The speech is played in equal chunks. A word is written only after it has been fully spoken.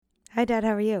Hi, Dad.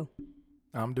 How are you?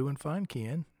 I'm doing fine,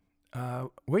 Kian.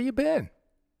 Where you been?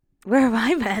 Where have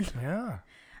I been?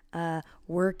 Yeah.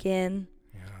 Working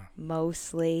Yeah.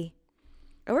 mostly.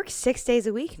 I work 6 days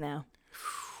a week now.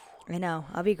 I know.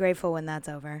 I'll be grateful when that's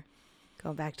over.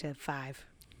 Going back to 5,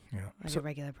 Yeah. like a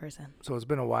regular person. So it's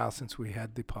been a while since we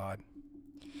had the pod.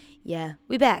 Yeah,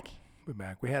 we back. We're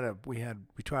back. We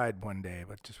tried one day,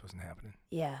 but it just wasn't happening.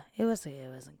 Yeah, it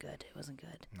wasn't good. It wasn't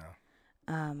good.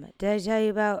 No. Did I tell you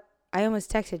about? I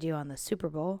almost texted you on the Super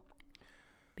Bowl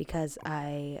because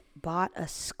I bought a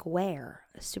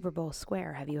Super Bowl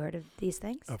square. Have you heard of these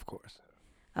things? Of course.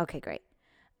 Okay, great.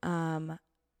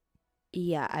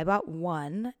 Yeah, I bought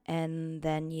one, and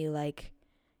then you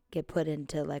get put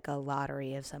into a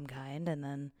lottery of some kind, and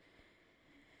then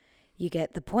you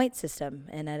get the point system.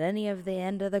 And at any of the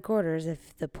end of the quarters,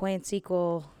 if the points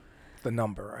equal The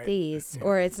number, right? these, Yeah.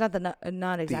 or it's not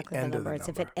not exactly the end of number. the It's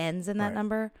if it number. ends in that Right.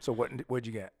 number. So what'd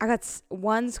you get? I got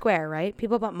one square, right?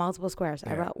 People bought multiple squares.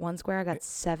 I Yeah. bought one square. I got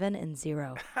 7 and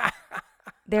 0.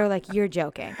 They were like, "You're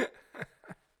joking."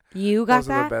 You got Those are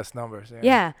that? the best numbers.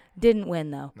 Yeah, didn't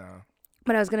win though. No.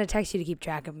 But I was gonna text you to keep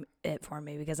track of it for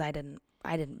me because I didn't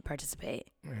participate.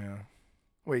 Yeah.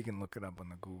 Well, you can look it up on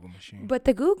the Google machine. But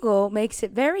the Google makes it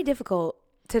very difficult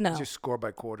to know. Just score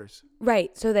by quarters.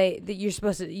 Right. So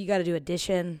you got to do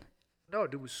addition. No,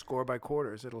 do score by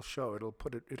quarters. It'll show. It'll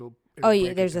put it. It'll Oh, yeah.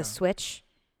 break it There's a down. switch.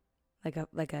 You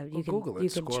Well, can Google it, you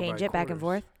can score change by it back and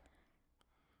quarters. forth.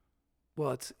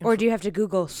 Well, it's Or do you have to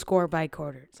Google score by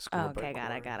quarters? Score by Okay,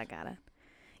 got quarters. it.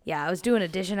 Yeah, I was doing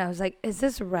addition. I was like, is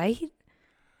this right?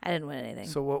 I didn't win anything.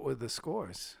 So what were the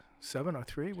scores? 7 or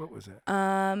 3? What was it?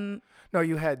 No,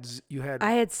 you had.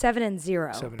 I had 7 and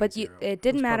 0. 7 but and 0. It didn't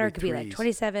It was matter. It probably could be threes.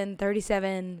 27,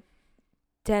 37,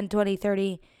 10, 20,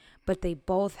 30. But they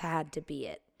both had to be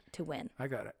it to win. I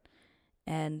got it.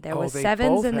 And there Oh, was they 7s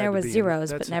both and had there to was be in it. 0s,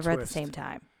 That's but a never at the twist. same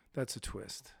time. That's a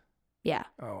twist. Yeah.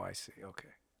 Oh, I see. Okay.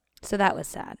 So that was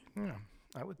sad. Yeah,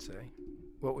 I would say.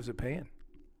 What was it paying?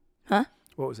 Huh?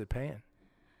 What was it paying?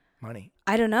 Money.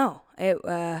 I don't know.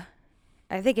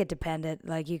 I think it depended.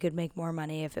 Like, you could make more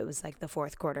money if it was the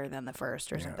fourth quarter than the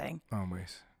first or something.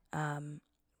 Always.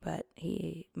 But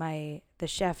the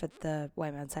chef at the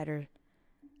White Mountain Cider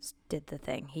did the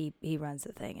thing. He runs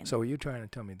the thing. And So are you trying to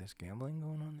tell me there's gambling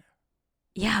going on there?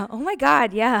 yeah. Oh my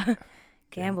God. Yeah.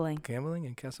 Gambling. Gambling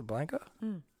in Casablanca?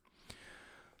 Mm.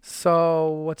 So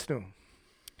what's new?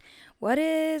 What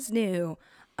is new?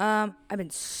 I've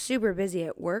been super busy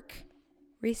at work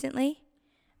recently.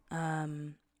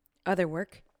 Other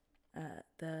work,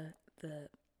 the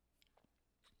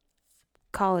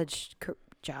college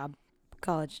job,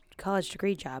 college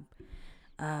degree job.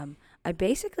 I'm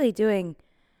basically doing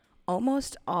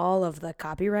almost all of the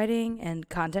copywriting and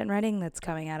content writing that's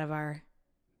coming out of our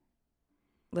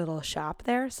little shop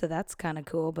there. So that's kind of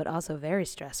cool, but also very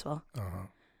stressful.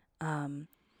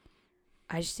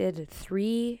 I just did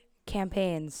 3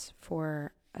 campaigns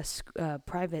for a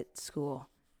private school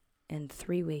in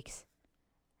 3 weeks.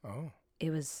 Oh. It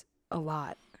was a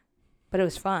lot, but it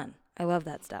was fun. I love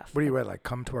that stuff. What do you write? Like,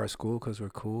 come to our school because we're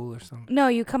cool or something? No,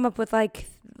 you come up with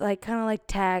tagliney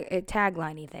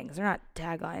things. They're not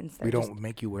taglines. We don't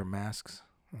make you wear masks.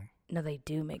 No, they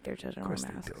do make their children Of wear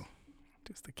course masks. they do.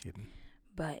 Just a kidding.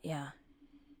 But yeah,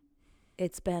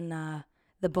 it's been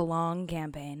the Belong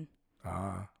campaign.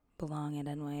 Belong at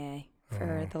NYA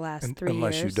for the last 3 years.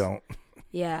 Unless you don't.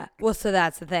 Yeah. Well, so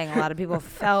that's the thing. A lot of people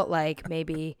felt like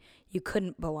maybe you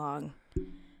couldn't belong.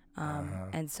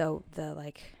 And so the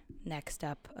next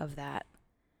step of that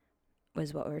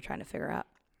was what we were trying to figure out.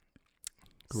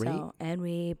 Great. So, and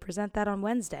we present that on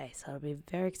Wednesday. So it'll be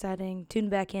very exciting. Tune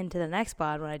back into the next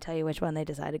pod when I tell you which one they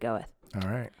decide to go with. All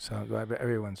right. So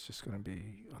everyone's just going to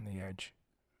be on the edge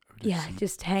of their Yeah, seat.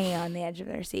 just hanging on the edge of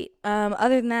their seat.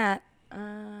 Other than that,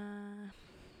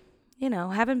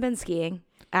 haven't been skiing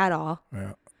at all.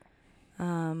 Yeah.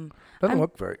 I'm- Doesn't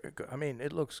look very good. I mean,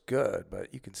 it looks good,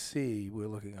 but you can see we're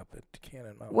looking up at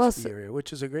Cannon Mountain Well, ski area,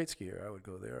 which is a great ski area. I would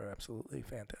go there. Absolutely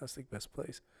fantastic. Best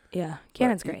place. Yeah, But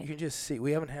Cannon's You great. can just see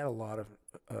we haven't had a lot of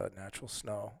natural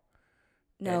snow.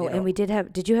 No, and, we did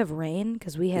have. Did you have rain?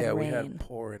 Because we had yeah, rain. we had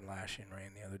pouring, lashing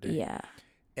rain the other day. Yeah.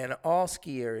 And all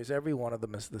ski areas, every one of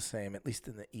them is the same, at least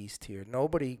in the east here.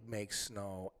 Nobody makes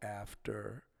snow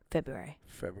after February.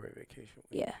 February vacation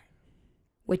week. Yeah.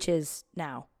 Which is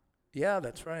now. Yeah,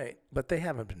 that's right. But they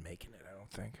haven't been making it, I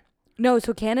don't think. No,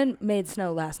 so Cannon made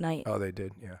snow last night Oh, they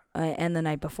did, yeah. and the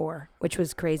night before, which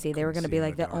was crazy. They were going Couldn't to see be in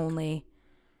like the the dark.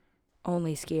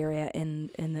 only ski area in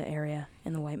the area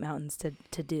in the White Mountains to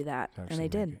do that, It's and actually they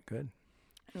did. making it good.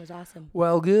 It was awesome.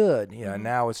 Well, good. Yeah, Mhm.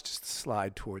 now it's just a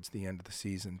slide towards the end of the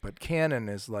season. But Cannon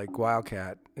is like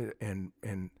Wildcat, and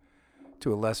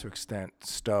to a lesser extent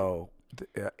Stowe,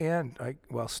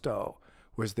 Stowe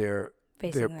was they're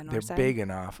Facing the they're north side. big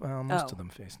enough. Well, most Oh. of them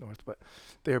face north, but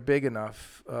they're big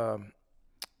enough,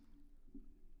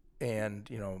 and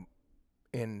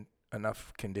in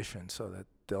enough condition so that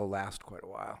they'll last quite a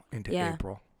while into Yeah.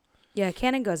 April. Yeah,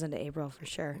 Cannon goes into April for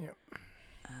sure. Yeah.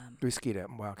 We skied at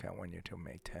Wildcat one year till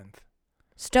May 10th.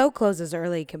 Stowe closes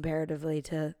early comparatively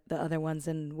to the other ones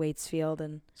in Waitsfield,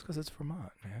 and It's because it's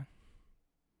Vermont, man.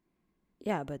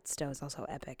 yeah, but Stowe's also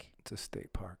epic It's a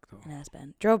state park, though. and has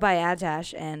been. Drove by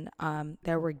Attitash, and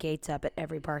there were gates up at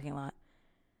every parking lot,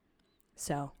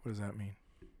 so What does that mean?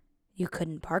 you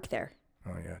couldn't park there.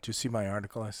 Oh, yeah. Did you see my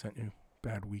article I sent you?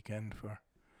 Bad weekend for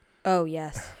Oh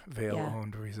yes,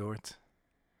 Vail-owned resorts.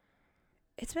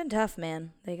 it's been tough,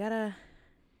 man. They kind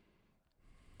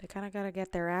of gotta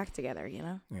get their act together,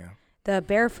 Yeah. The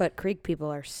Barefoot Creek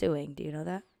people are suing. Do you know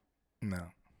that? No.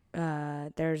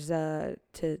 There's to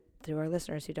our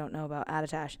listeners who don't know about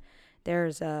Attitash,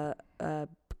 there's a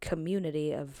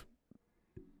community of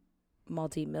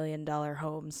multi-million-dollar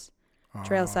homes,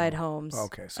 trailside homes,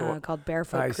 Okay, so called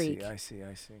Barefoot Creek. I see.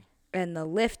 And the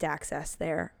lift access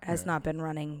there has not been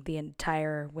running the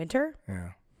entire winter,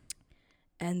 Yeah.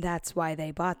 and that's why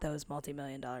they bought those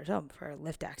multi-million-dollar homes for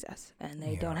lift access, and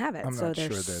they Yeah. don't have it. I'm so not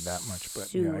they're sure they're that much, but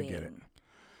suing. yeah, I get it.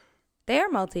 They are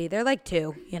multi. They're like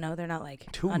two. They're not like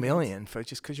 2 hundreds. million for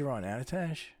just because you're on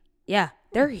Attitash? Yeah,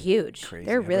 they're huge. Crazy.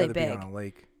 They're I'd really rather be big. on a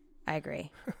lake. I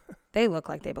agree. They look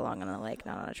like they belong on a lake,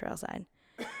 not on a trail side.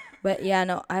 But yeah,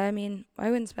 no, I mean, I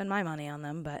wouldn't spend my money on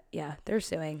them, but yeah, they're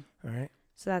suing. All right.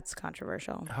 So that's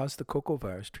controversial. How's the cocoa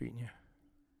virus treating you?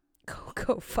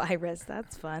 Cocoa virus,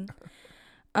 that's fun.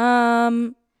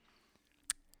 I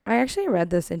actually read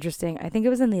this interesting. I think it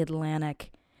was in the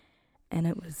Atlantic, and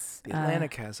it was The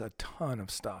Atlantic has a ton of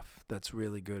stuff that's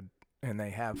really good, and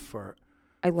they have for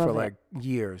I love it. like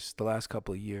years, the last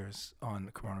couple of years on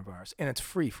the coronavirus, and it's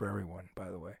free for everyone, by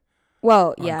the way.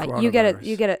 Well, on yeah, you get it. coronavirus.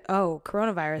 You get it. Oh,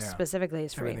 coronavirus Yeah. specifically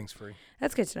is free. Everything's free.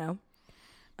 That's good to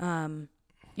know.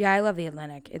 Yeah, I love the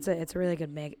Atlantic. It's a really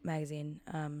good magazine.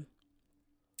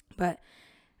 But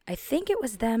I think it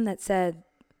was them that said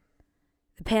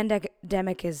the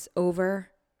pandemic is over. ...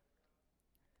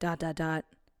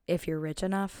 If you're rich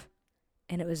enough,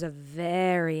 and it was a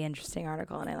very interesting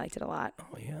article, and I liked it a lot.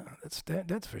 Oh yeah,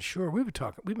 that's for sure. We've been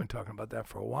talking about that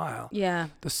for a while. Yeah,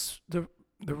 The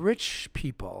rich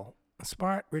people, the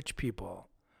smart rich people,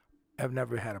 have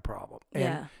never had a problem. And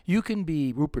yeah, you can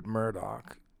be Rupert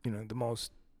Murdoch, the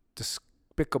most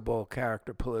despicable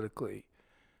character politically,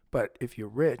 but if you're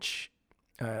rich,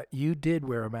 you did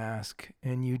wear a mask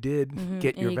and you did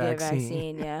get and your you get a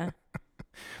vaccine. yeah.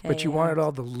 But you wanted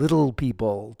all the little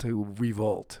people to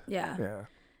revolt. Yeah. Yeah.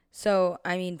 So,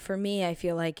 I mean, for me, I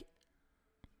feel like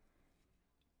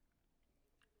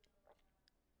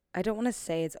I don't want to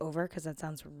say it's over because that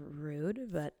sounds rude,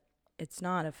 but it's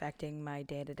not affecting my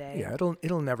day to day. Yeah,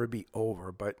 it'll never be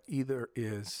over, but either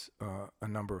is a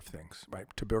number of things, right?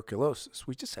 Tuberculosis.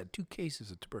 We just had 2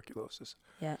 cases of tuberculosis.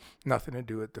 Yeah. Nothing to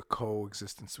do with the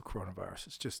coexistence of coronavirus.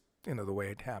 It's just, the way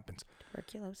it happens.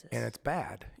 Tuberculosis. And it's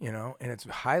bad, and it's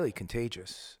highly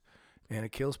contagious, and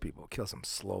it kills people. It kills them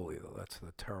slowly, though. That's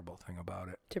the terrible thing about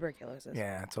it. Tuberculosis.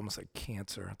 Yeah, it's almost like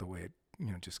cancer, the way it,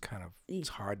 just kind of, Eek. it's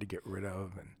hard to get rid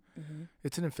of, and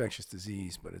it's an infectious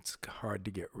disease, but it's hard to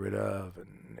get rid of,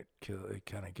 and it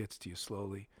kind of gets to you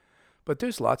slowly. But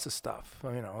there's lots of stuff,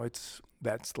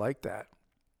 that's like that.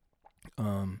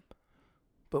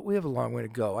 But we have a long way to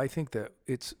go. I think that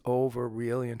it's over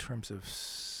really in terms of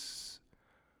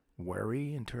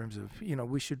worry, in terms of,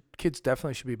 kids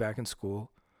definitely should be back in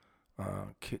school.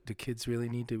 The kids really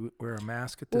need to wear a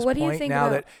mask at this what do you point. think Now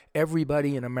about- that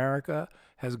everybody in America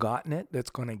has gotten it, that's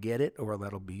going to get it, or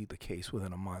that'll be the case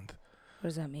within a month. What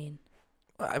does that mean?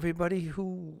 Everybody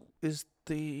who is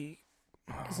the...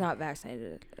 It's not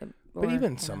vaccinated. But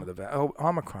even some of the...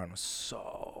 Omicron was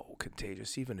so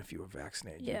contagious. Even if you were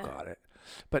vaccinated, Yeah. you got it.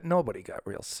 But nobody got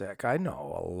real sick. I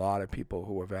know a lot of people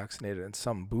who were vaccinated and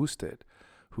some boosted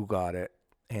who got it,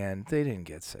 and they didn't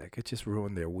get sick. It just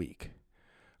ruined their week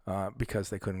because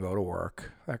they couldn't go to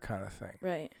work, that kind of thing.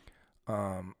 Right.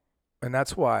 And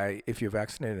that's why if you're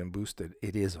vaccinated and boosted,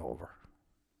 it is over.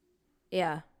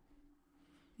 Yeah.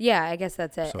 Yeah, I guess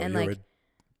that's it. So And you're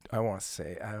I want to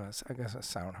say, I guess I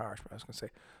sound harsh, but I was going to say,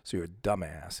 so you're a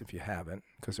dumbass if you haven't,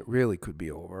 because it really could be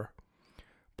over.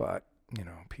 But,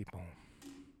 people,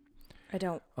 I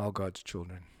don't. all God's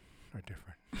children are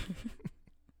different.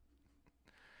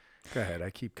 Go ahead. I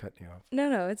keep cutting you off.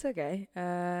 No, it's okay.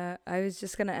 I was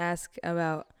just gonna ask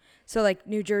about, so like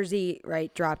New Jersey,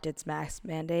 right, dropped its mask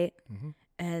mandate,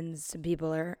 and some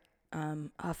people are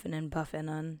huffing and puffing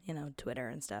on Twitter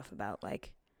and stuff about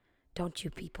like, don't you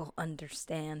people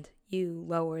understand? You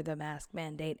lower the mask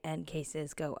mandate and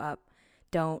cases go up.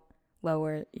 Don't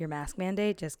lower your mask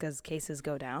mandate just because cases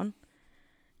go down.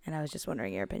 And I was just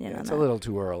wondering your opinion on that. It's a little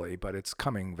too early, but it's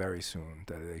coming very soon.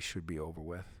 That they should be over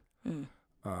with.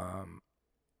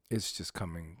 It's just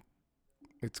coming.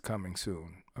 It's coming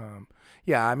soon.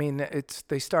 Yeah, I mean,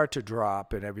 they start to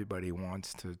drop, and everybody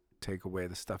wants to take away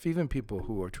the stuff. Even people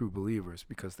who are true believers,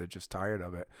 because they're just tired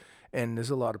of it. And there's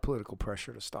a lot of political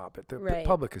pressure to stop it. The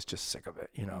public is just sick of it,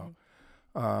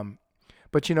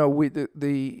 But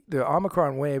the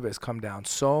Omicron wave has come down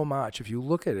so much. If you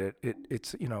look at it,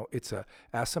 it's a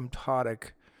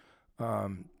asymptotic,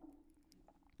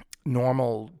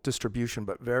 normal distribution,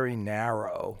 but very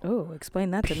narrow. Oh,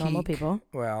 explain that to normal people.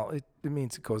 Well, it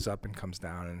means it goes up and comes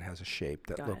down and has a shape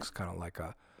that looks kind of like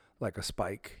a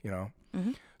spike,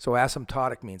 Mm-hmm. So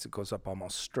asymptotic means it goes up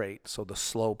almost straight. So the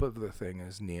slope of the thing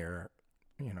is near,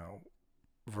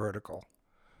 vertical.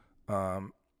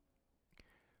 So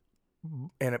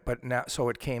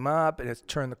it came up and it's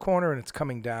turned the corner and it's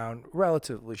coming down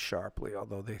relatively sharply,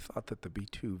 although they thought that the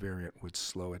B2 variant would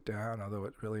slow it down, although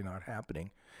it's really not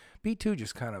happening. B2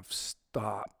 just kind of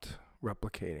stopped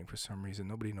replicating for some reason.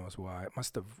 Nobody knows why. It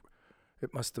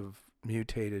must have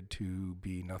mutated to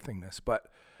be nothingness.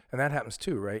 And that happens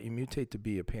too, right? You mutate to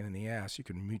be a pain in the ass, you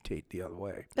can mutate the other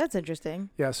way. That's interesting.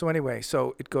 Yeah, so anyway,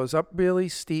 so it goes up really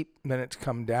steep, then it's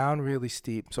come down really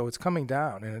steep. So it's coming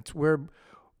down, and we're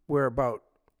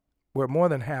more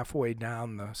than halfway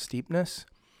down the steepness.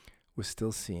 We're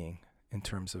still seeing, in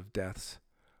terms of deaths,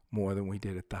 more than we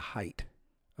did at the height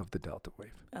of the Delta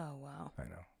wave. Oh, wow. I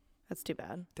know. That's too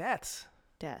bad. Deaths.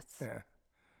 Yeah.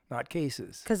 Not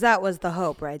cases. Because that was the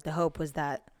hope, right? The hope was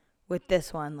that with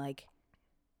this one, like,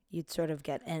 you'd sort of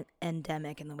get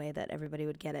endemic in the way that everybody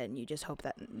would get it, and you just hope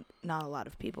that not a lot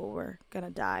of people were going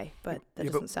to die, but that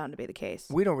doesn't sound to be the case.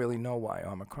 We don't really know why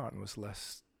Omicron was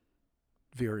less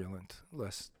virulent,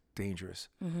 less dangerous.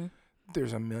 Mm-hmm.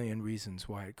 There's a million reasons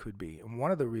why it could be. And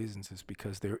one of the reasons is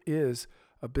because there is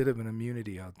a bit of an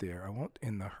immunity out there.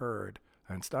 In the herd.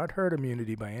 And it's not herd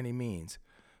immunity by any means,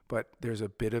 but there's a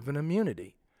bit of an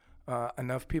immunity.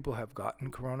 Enough people have gotten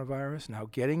coronavirus. Now,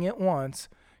 getting it once,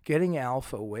 getting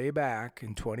alpha way back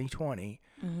in 2020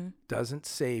 doesn't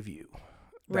save you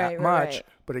that much,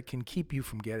 but it can keep you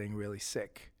from getting really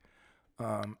sick.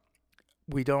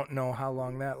 We don't know how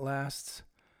long that lasts,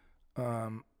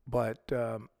 but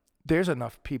there's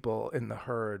enough people in the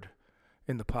herd,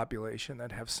 in the population,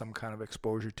 that have some kind of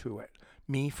exposure to it.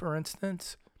 Me, for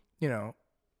instance,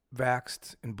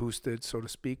 vaxxed and boosted, so to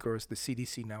speak, or as the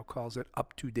CDC now calls it,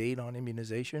 up to date on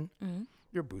immunization. Mm-hmm.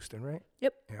 You're boosted, right?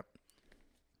 Yep.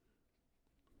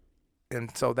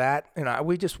 And so that,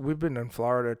 we've been in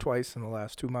Florida twice in the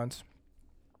last 2 months.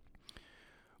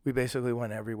 We basically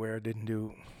went everywhere,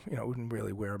 didn't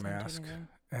really wear a mask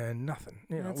and nothing.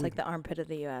 It's like the armpit of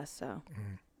the U.S., so.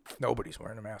 Nobody's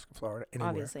wearing a mask in Florida anywhere.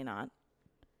 Obviously not.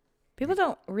 People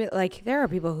don't there are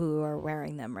people who are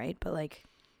wearing them, right? But like.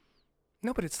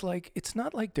 No, but it's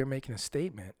not like they're making a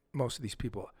statement, most of these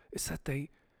people. It's that they're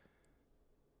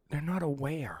not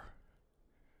aware.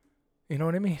 You know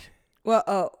what I mean?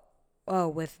 Well,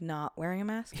 with not wearing a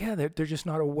mask? Yeah, they're just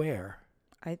not aware.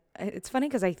 It's funny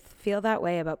because I feel that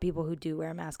way about people who do wear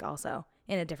a mask also,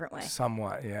 in a different way.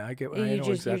 Somewhat, yeah. I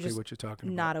know exactly what you're talking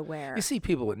about. Not aware. You see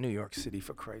people in New York City,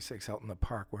 for Christ's sakes, out in the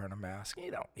park wearing a mask. You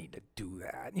don't need to do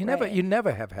that. You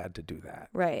never have had to do that.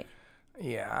 Right.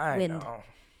 Yeah, I know.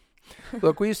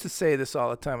 Look, we used to say this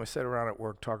all the time. We sat around at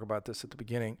work, talk about this at the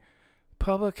beginning.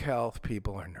 Public health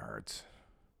people are nerds.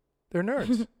 They're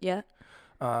nerds. Yeah.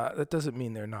 That doesn't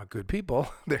mean they're not good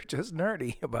people. They're just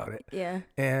nerdy about it. Yeah.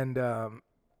 And,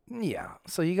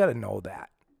 so you got to know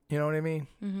that. You know what I mean?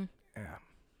 Mm-hmm. Yeah.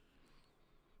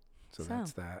 So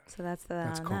that's that. So that's the.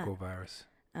 That's cocoa virus.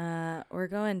 We're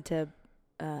going to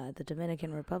the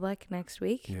Dominican Republic next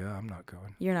week. Yeah, I'm not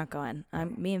going. You're not going.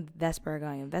 Me and Vesper are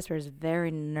going, and Vesper is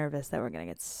very nervous that we're going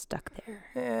to get stuck there.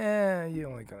 Yeah, you're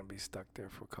only going to be stuck there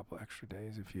for a couple extra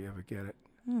days if you ever get it.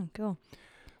 Cool.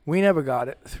 We never got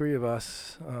it, 3 of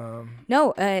us.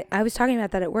 No, I was talking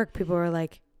about that at work. People were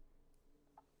like,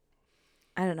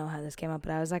 I don't know how this came up,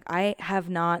 but I was like, I have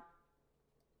not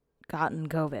gotten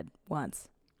COVID once.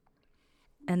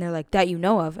 And they're like, that you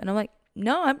know of. And I'm like,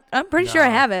 no, I'm pretty sure I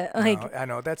have it. Like, no, I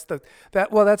know that's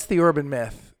the urban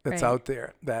myth that's out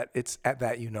there, that it's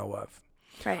that you know of.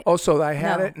 Right. Oh, so I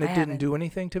had it and it didn't do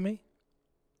anything to me?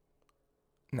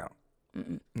 No.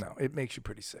 No, it makes you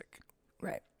pretty sick.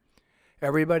 Right.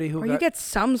 Everybody who Or you get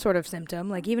some sort of symptom,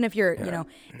 like even if you're,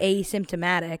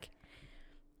 asymptomatic.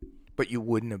 But you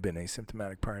wouldn't have been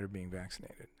asymptomatic prior to being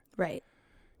vaccinated. Right.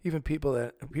 Even people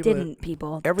Didn't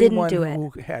everyone do it. who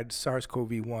had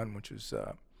SARS-CoV-1, which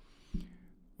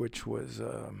was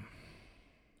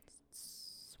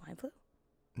Swine flu?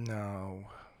 no,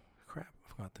 crap, I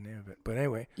forgot the name of it. But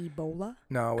anyway, Ebola?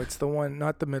 no, it's the one,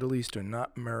 not the Middle Eastern,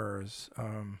 not MERS.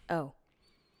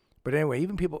 But anyway,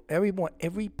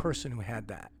 every person who had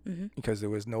that, because there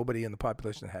was nobody in the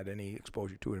population that had any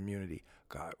exposure to immunity,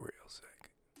 got real sick.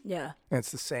 Yeah. And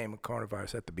it's the same with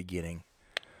coronavirus at the beginning,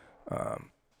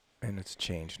 and it's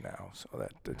changed now, so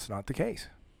that it's not the case.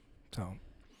 So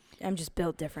I'm just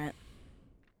built different.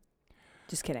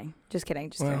 Just kidding. I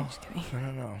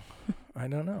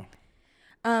don't know.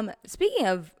 Speaking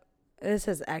of, this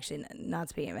is actually not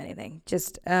speaking of anything.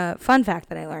 Just fun fact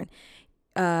that I learned.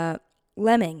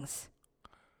 Lemmings.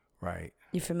 Right.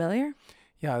 You familiar?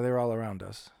 Yeah, they're all around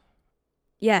us.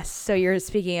 Yes. So you're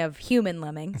speaking of human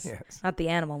lemmings, Yes. not the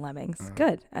animal lemmings.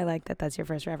 Good. I like that. That's your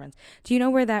first reference. Do you know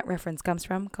where that reference comes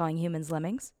from? Calling humans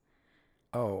lemmings?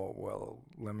 Oh, well,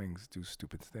 lemmings do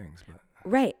stupid things, but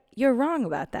Right. You're wrong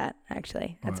about that,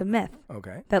 actually. That's a myth.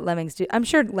 Okay. That lemmings do. I'm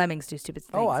sure lemmings do stupid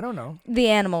things. Oh, I don't know. The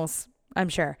animals, I'm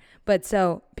sure. But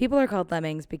so people are called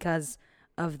lemmings because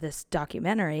of this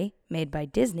documentary made by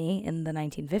Disney in the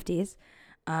 1950s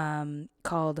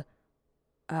called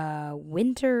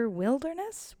White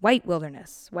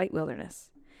Wilderness.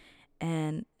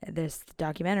 And this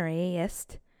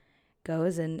documentarist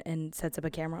goes and sets up a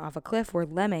camera off a cliff where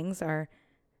lemmings are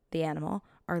the animal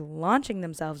are launching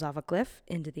themselves off a cliff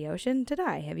into the ocean to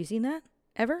die. Have you seen that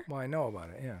ever? Well, I know about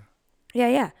it, yeah.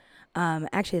 Yeah.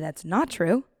 Actually, that's not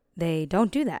true. They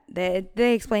don't do that.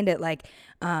 They explained it like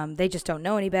they just don't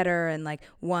know any better. And like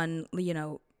one,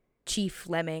 chief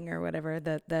lemming or whatever,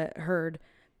 the herd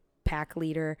pack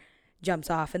leader jumps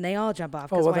off and they all jump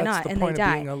off because why not? The And point they of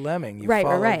die. being a lemming. You Right.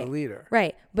 follow the leader.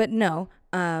 Right. But no,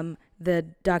 the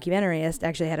documentarist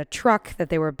actually had a truck that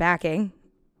they were backing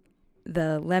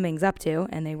the lemmings up to,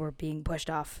 and they were being pushed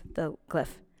off the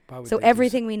cliff. So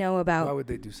everything we know about... Why would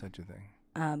they do such a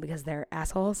thing? Because they're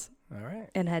assholes. All right.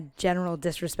 And had general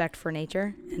disrespect for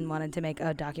nature and wanted to make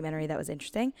a documentary that was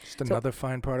interesting. Just another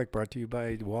fine product brought to you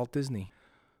by Walt Disney.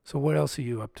 So what else are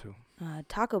you up to?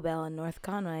 Taco Bell in North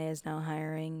Conway is now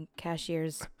hiring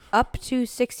cashiers up to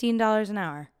 $16 an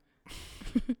hour.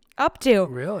 Up to.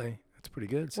 Really? That's pretty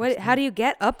good. What? How do you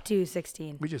get up to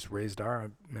 16? We just raised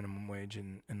our minimum wage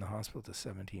in the hospital to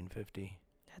 $17.50.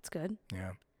 That's good.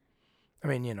 Yeah. I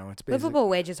mean, it's livable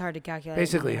wage is hard to calculate.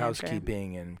 Basically,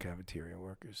 housekeeping and cafeteria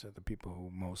workers are the people who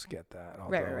most get that.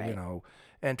 Although, right.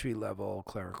 Entry-level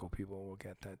clerical people will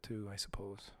get that too, I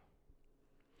suppose.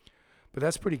 But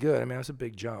that's pretty good. I mean, that's a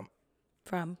big jump.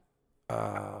 From?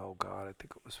 Oh, God, I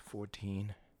think it was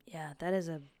 14. Yeah, that is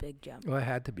a big jump. Well, it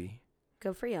had to be.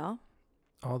 Good for y'all.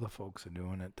 All the folks are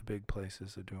doing it. The big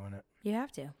places are doing it. You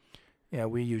have to. Yeah,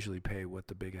 we usually pay what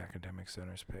the big academic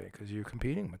centers pay because you're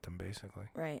competing with them, basically.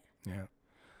 Right. Yeah.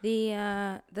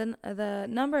 The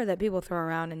number that people throw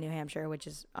around in New Hampshire, which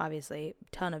is obviously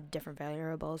a ton of different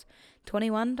variables,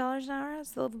 $21 an hour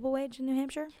is the livable wage in New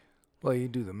Hampshire? Well, you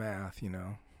do the math,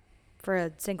 For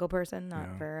a single person,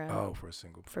 not for for a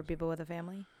single person. For people with a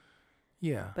family.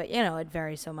 Yeah. But it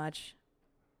varies so much.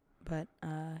 But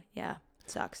yeah,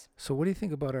 it sucks. So what do you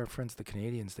think about our friends the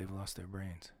Canadians? They've lost their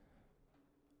brains.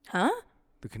 Huh?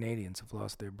 The Canadians have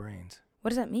lost their brains. What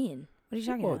does that mean? What are you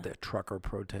talking about? The trucker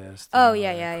protests. Oh,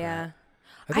 yeah.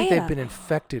 I think they've been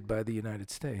infected by the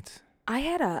United States. I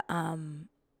had a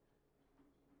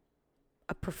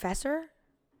professor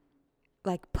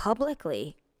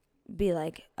publicly be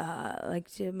like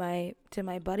to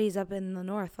my buddies up in the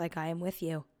north, like, I am with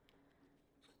you.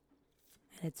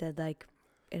 And it said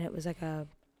and it was like a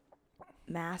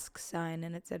mask sign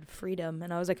and it said freedom.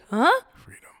 And I was like, huh?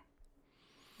 Freedom.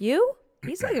 You?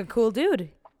 He's like a cool dude.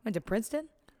 Went to Princeton.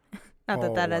 Not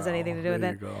that has anything to do with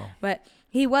it. There you go. But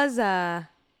he was, I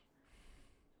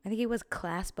think he was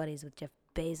class buddies with Jeff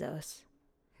Bezos.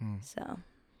 So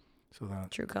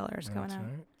that true colors coming out.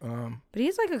 Right. But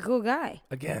he's like a cool guy.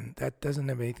 Again, that doesn't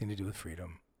have anything to do with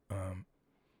freedom.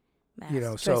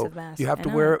 Mask, so mask. you have to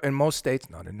wear, in most states,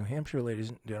 not in New Hampshire, ladies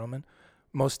and gentlemen,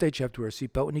 most states you have to wear a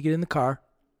seatbelt when you get in the car.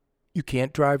 You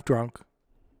can't drive drunk.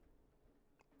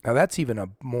 Now that's even a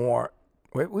more,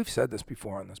 we've said this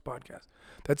before on this podcast,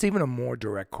 that's even a more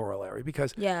direct corollary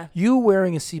because you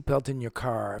wearing a seatbelt in your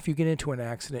car, if you get into an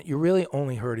accident, you're really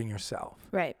only hurting yourself.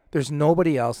 Right. There's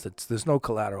nobody else there's no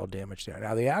collateral damage there.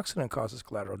 Now the accident causes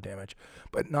collateral damage,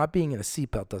 but not being in a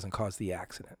seatbelt doesn't cause the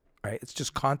accident. right? It's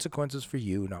just consequences for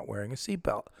you not wearing a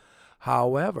seatbelt.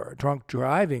 However, drunk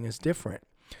driving is different.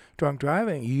 Drunk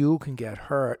driving, you can get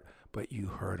hurt, but you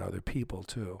hurt other people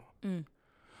too. Mm.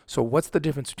 So what's the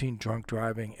difference between drunk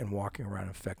driving and walking around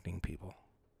infecting people?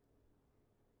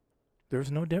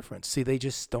 There's no difference. See, they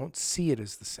just don't see it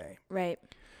as the same. Right.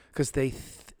 Because they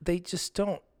just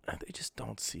don't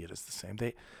see it as the same.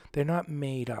 They're not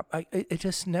made up. It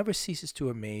just never ceases to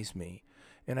amaze me,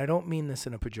 and I don't mean this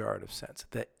in a pejorative sense,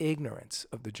 the ignorance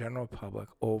of the general public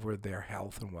over their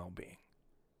health and well-being.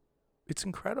 It's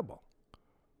incredible.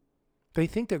 They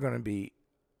think they're going to be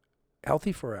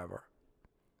healthy forever,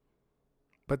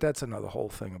 but that's another whole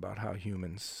thing about how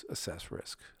humans assess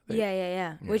risk.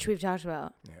 Yeah. Which we've talked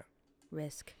about. Yeah.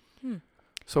 Risk.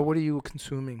 So what are you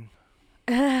consuming?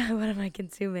 What am I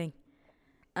consuming?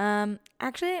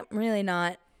 Actually, really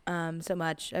not so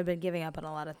much. I've been giving up on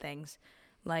a lot of things.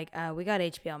 Like, we got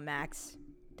HBO Max.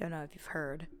 Don't know if you've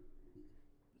heard.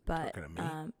 But, Talking to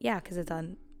me? yeah, because it's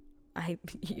on...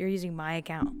 You're using my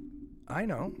account. I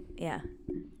know. Yeah.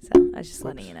 So, I was just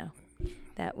letting you know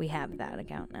that we have that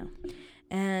account now.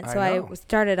 And so I know. I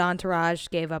started Entourage,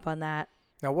 gave up on that.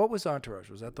 Now, what was Entourage?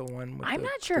 Was that the one with I'm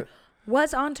not sure.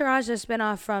 Was Entourage a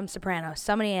spinoff from Sopranos?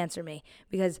 Somebody answer me,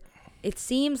 because it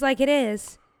seems like it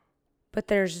is, but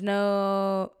there's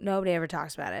nobody ever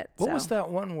talks about it. What was that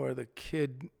one where the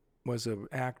kid was an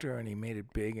actor and he made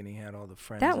it big and he had all the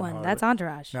friends? That one, that's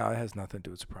Entourage. No, it has nothing to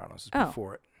do with Sopranos. It's Oh.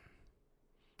 before it.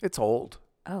 It's old.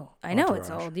 Oh, I know it's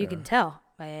Entourage, old. You yeah. can tell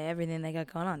by everything they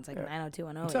got going on. It's like Yeah.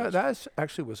 90210. That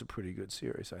actually was a pretty good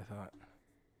series, I thought.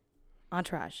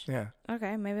 Entourage. Yeah.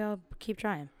 Okay, maybe I'll keep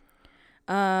trying.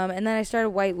 And then I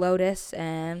started White Lotus,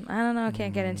 and I don't know, I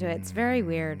can't get into it. It's very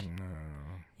weird.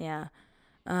 Yeah.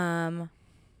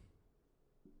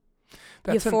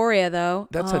 Euphoria, though.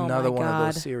 That's Oh another my one God.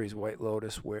 of those series, White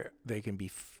Lotus, where they can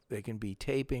be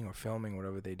taping or filming,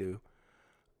 whatever they do,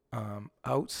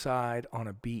 outside on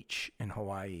a beach in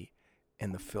Hawaii,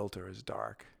 and the filter is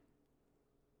dark.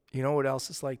 You know what else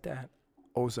is like that?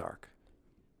 Ozark.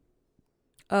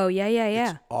 Oh, yeah.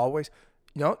 It's always,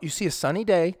 you see a sunny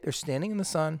day, they're standing in the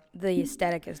sun, The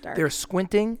aesthetic is dark. they're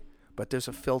squinting, but there's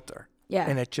a filter, Yeah.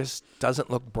 and it just doesn't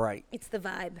look bright. It's the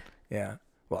vibe. Yeah.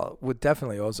 Well, with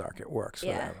definitely Ozark, it works.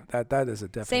 Yeah. Whatever. That is a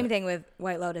definite. Same thing with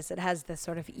White Lotus. It has this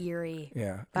sort of eerie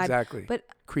Yeah, vibe. exactly. But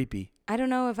creepy. I don't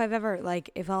know if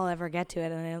if I'll ever get to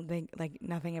it, and I don't think,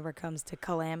 nothing ever comes to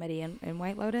calamity in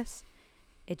White Lotus.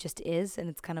 It just is, and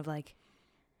it's kind of like...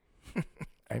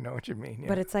 I know what you mean. Yeah.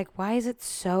 But it's like, why is it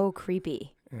so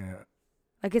creepy? Yeah.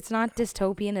 Like, it's not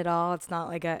dystopian at all. It's not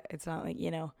like an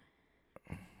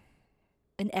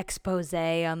expose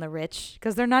on the rich,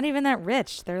 because they're not even that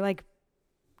rich. They're like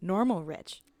normal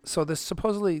rich. So there's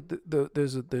supposedly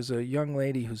there's a young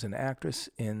lady who's an actress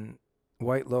in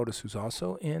White Lotus who's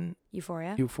also in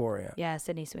Euphoria. Yeah,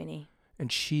 Sydney Sweeney.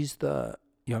 and she's the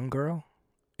young girl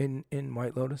in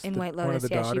White Lotus. In White one of Lotus,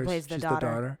 the yeah, she daughters. plays the She's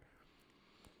daughter.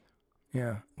 Yeah.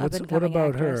 Up What and coming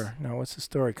about actress. her? Now, what's the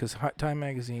story? Because Time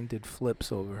Magazine did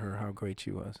flips over her, how great she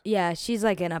was. Yeah, she's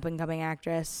like an up and coming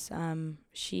actress.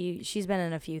 She's been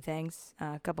in a few things,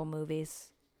 a couple movies.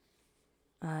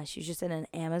 She was just in an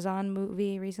Amazon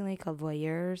movie recently called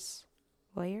Voyeurs.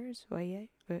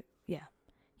 Yeah,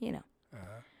 you know.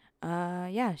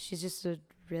 Yeah, she's just a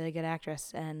really good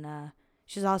actress, and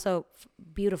she's also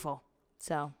beautiful.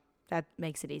 So that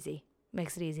makes it easy.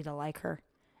 Makes it easy to like her.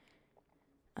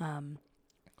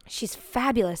 She's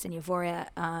fabulous in Euphoria.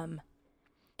 In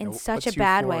Now, such what's a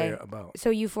bad Euphoria way. about? So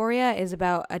Euphoria is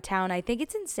about a town. I think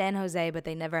it's in San Jose, but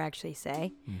they never actually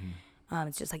say. Mm-hmm.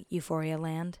 It's just like Euphoria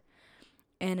land,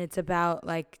 and it's about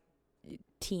like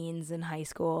teens in high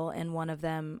school, and one of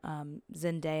them,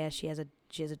 Zendaya, she has a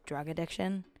drug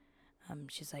addiction.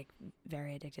 She's like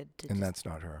very addicted to. And that's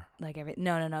not her. Like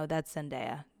no, that's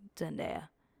Zendaya.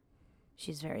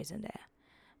 She's very Zendaya.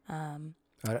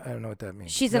 I don't know what that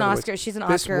means. She's In an other Oscar. words, She's an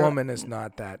this Oscar. woman is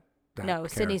not that No,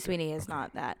 Sydney character. Sweeney is Okay.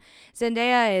 not that.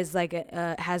 Zendaya is like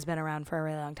has been around for a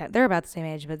really long time. They're about the same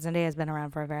age, but Zendaya has been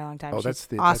around for a very long time. Oh, She's that's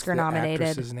the Oscar that's the nominated.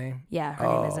 actress's name? Yeah, her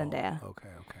name is Zendaya. Okay.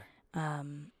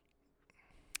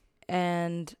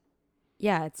 And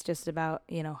yeah, it's just about,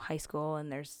 high school,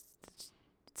 and it's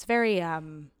very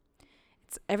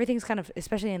it's everything's kind of,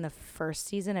 especially in the first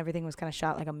season, everything was kind of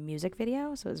shot like a music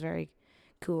video, so it was very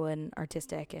cool and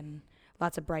artistic and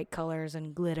lots of bright colors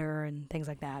and glitter and things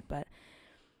like that. But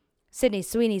Sydney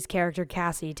Sweeney's character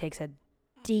Cassie takes a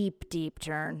deep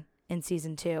turn in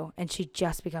season 2, and she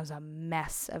just becomes a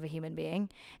mess of a human being,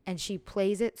 and she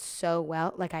plays it so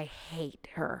well. Like, I hate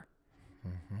her.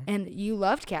 Mm-hmm. And you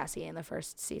loved Cassie in the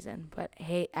first season, but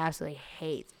absolutely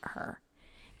hate her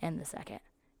in the second.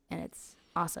 And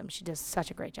awesome. She does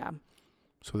such a great job.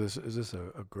 So is this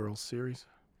a girls series?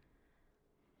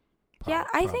 Yeah,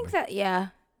 I think that,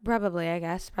 probably, I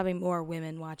guess. Probably more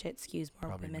women watch it. Skews more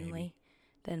Probably, womanly maybe.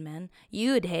 than men.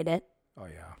 You would hate it. Oh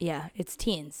yeah. Yeah, it's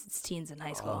teens. It's teens in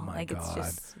high school. Oh my like, God.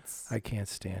 It's I can't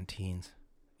stand teens.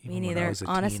 Me Even when neither. I was a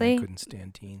Honestly, teen, I couldn't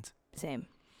stand teens. same.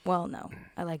 Well, no.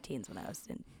 I liked teens when I was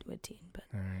with teen, but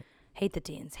All right. hate the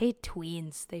teens. Hate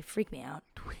tweens. They freak me out.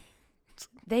 Tweens.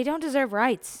 They don't deserve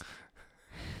rights.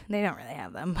 They don't really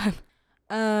have them, but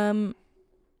I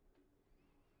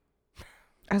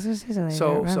was gonna say something.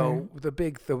 So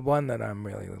the one that I'm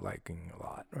really liking a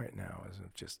lot right now is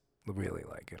just really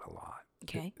like it a lot.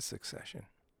 Okay. Succession.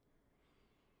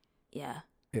 Yeah.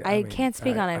 Yeah, I mean, can't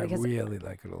speak on it I because really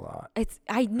like it a lot.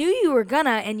 I knew you were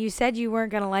gonna, and you said you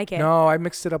weren't gonna like it. No, I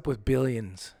mixed it up with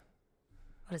Billions.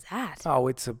 What is that? Oh,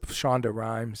 it's a Shonda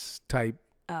Rhimes type.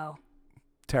 Oh.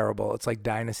 Terrible. It's like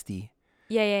Dynasty.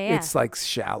 Yeah. It's like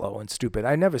shallow and stupid.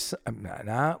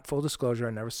 Full disclosure,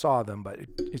 I never saw them, but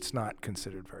it's not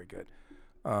considered very good.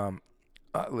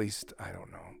 At least I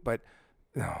don't know. But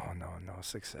no,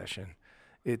 Succession.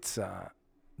 It's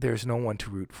there's no one to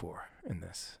root for in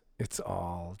this. It's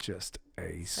all just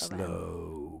a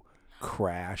slow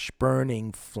crash,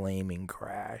 burning, flaming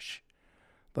crash.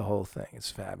 The whole thing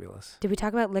is fabulous. Did we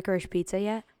talk about Licorice Pizza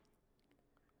yet?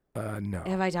 No.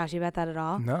 Have I talked to you about that at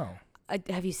all? No.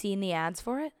 Have you seen the ads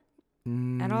for it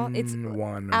at all? It's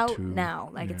one or out two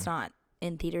now. Like, it's not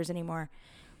in theaters anymore.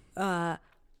 Let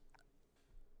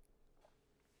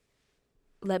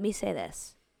me say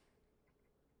this.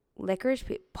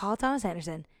 Paul Thomas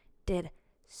Anderson did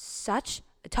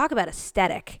talk about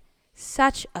aesthetic,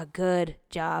 such a good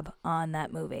job on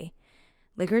that movie.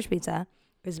 Licorice Pizza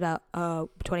is about a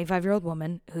 25-year-old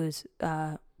woman who's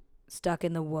stuck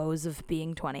in the woes of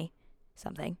being 20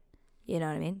 something. You know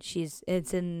what I mean?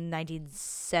 It's in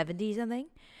 1970 something.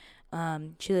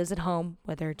 She lives at home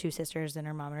with her two sisters and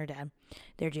her mom and her dad.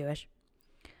 They're Jewish.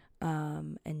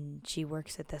 And she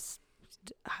works at this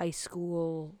high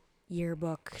school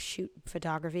yearbook shoot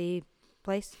photography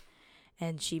place.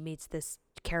 And she meets this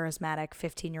charismatic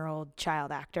 15-year-old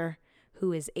child actor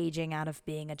who is aging out of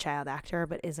being a child actor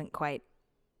but isn't quite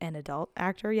an adult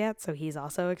actor yet. So he's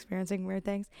also experiencing weird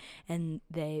things. And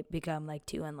they become like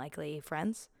two unlikely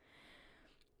friends.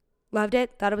 Loved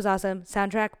it. Thought it was awesome.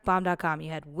 Soundtrack, bomb.com.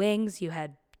 You had Wings. You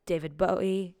had David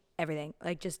Bowie. Everything.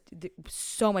 Like, just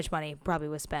so much money probably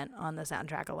was spent on the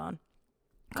soundtrack alone.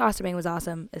 Costuming was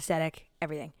awesome. Aesthetic.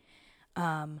 Everything.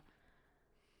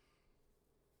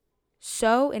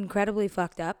 So incredibly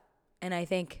fucked up. And I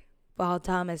think Paul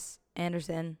Thomas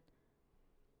Anderson.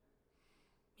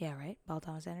 Yeah, right? Paul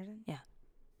Thomas Anderson? Yeah.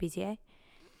 PTA.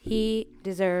 He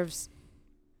deserves...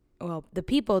 Well, the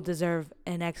people deserve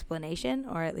an explanation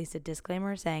or at least a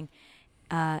disclaimer saying,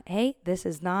 hey, this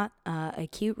is not a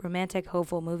cute, romantic,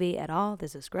 hopeful movie at all.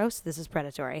 This is gross. This is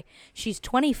predatory. She's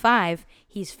 25.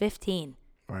 He's 15.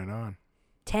 Right on.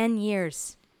 10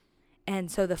 years.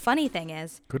 And so the funny thing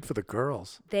is... Good for the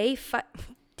girls.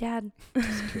 Dad.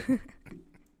 Just kidding.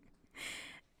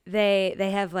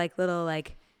 They have like little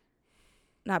like...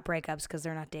 Not breakups because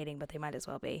they're not dating, but they might as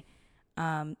well be.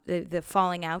 The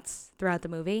falling outs throughout the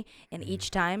movie, and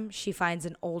each time she finds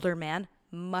an older man,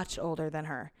 much older than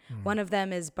her. One of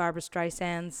them is Barbra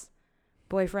Streisand's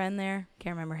boyfriend there.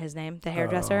 Can't remember his name. The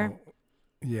hairdresser.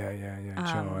 Yeah.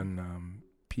 John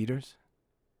Peters?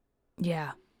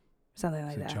 Yeah. Something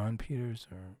like Is it that. John Peters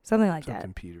or something like something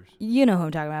that. Peters? You know who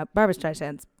I'm talking about. Barbra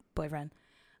Streisand's boyfriend.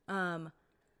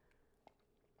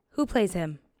 Who plays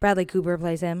him? Bradley Cooper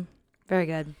plays him. Very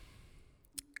good.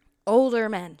 Older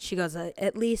men. She goes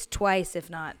at least twice, if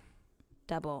not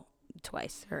double,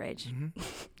 twice her age.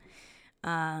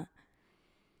 Mm-hmm.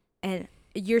 And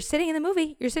you're sitting in the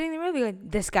movie. Going,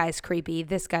 this guy's creepy.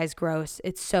 This guy's gross.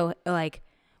 It's so, like,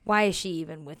 why is she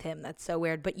even with him? That's so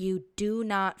weird. But you do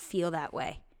not feel that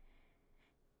way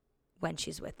when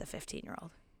she's with the 15-year-old.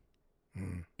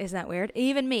 Isn't that weird?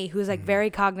 Even me, who's, like,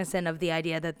 very cognizant of the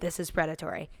idea that this is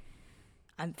predatory.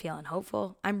 I'm feeling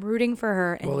hopeful. I'm rooting for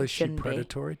her. And well, is she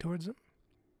predatory towards him?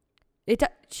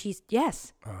 She's,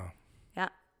 yes. Oh. Yeah.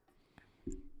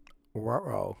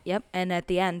 Ruh-roh. Yep. And at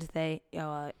the end,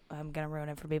 I'm going to ruin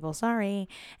it for people. Sorry.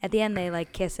 At the end, they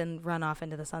like kiss and run off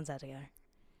into the sunset together.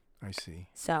 I see.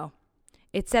 So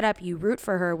it's set up. You root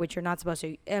for her, which you're not supposed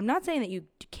to. I'm not saying that you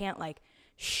can't like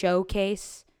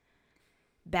showcase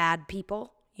bad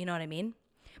people. You know what I mean?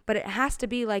 But it has to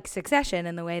be like Succession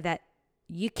in the way that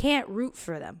you can't root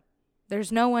for them.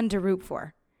 There's no one to root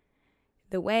for.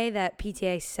 The way that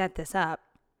PTA set this up,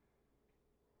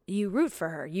 you root for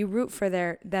her. You root for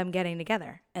them getting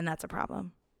together, and that's a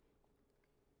problem.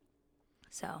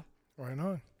 So Right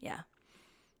on. Yeah.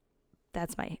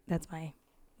 That's my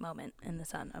moment in the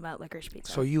sun about licorice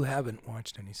pizza. So you haven't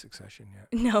watched any Succession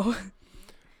yet? No.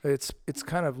 It's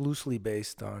kind of loosely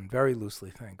based on, very loosely,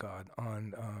 thank God,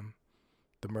 on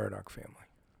the Murdoch family.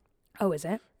 Oh, is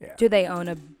it? Yeah. Do they own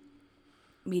a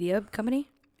media company?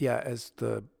 Yeah, as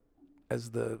the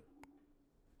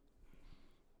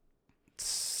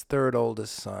third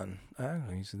oldest son,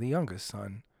 he's the youngest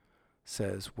son,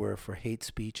 says we're for hate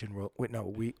speech and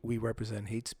we represent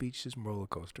hate speeches and roller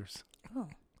coasters. Oh.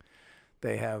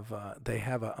 They have a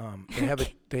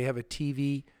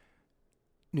TV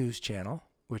news channel,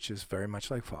 which is very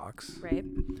much like Fox. Right.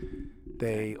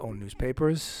 They own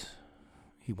newspapers.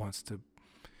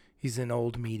 He's in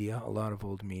old media, a lot of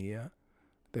old media.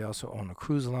 They also own a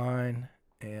cruise line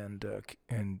and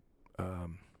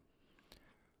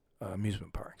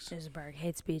amusement parks. Amusement park,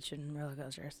 hate speech and roller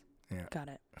coasters. Yeah. Got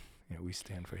it. Yeah, we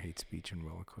stand for hate speech and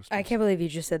roller coasters. I can't believe you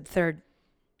just said third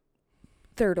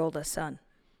oldest son.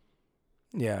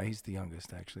 Yeah, he's the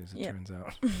youngest, actually, as it turns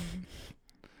out.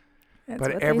 That's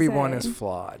but what everyone they is say.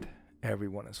 flawed.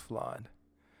 Everyone is flawed.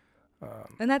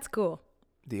 And that's cool.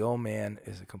 The old man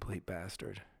is a complete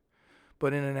bastard,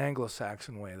 but in an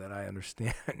Anglo-Saxon way that I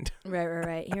understand.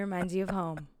 Right. He reminds you of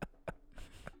home.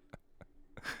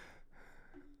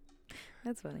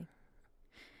 That's funny.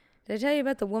 Did I tell you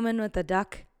about the woman with the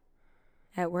duck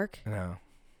at work? No.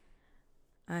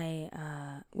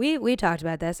 We talked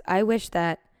about this. I wish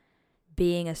that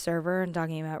being a server and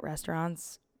talking about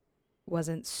restaurants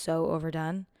wasn't so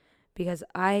overdone, because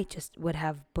I just would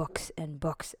have books and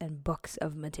books and books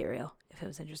of material if it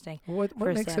was interesting. What For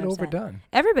a makes it stand-up set. overdone?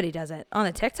 Everybody does it. On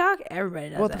the TikTok, everybody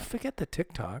does it. Forget the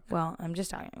TikTok. Well, I'm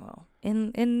just talking,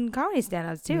 in comedy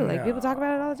stand-ups too. Like, people talk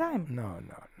about it all the time. No.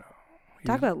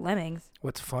 Talk about lemmings.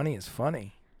 What's funny is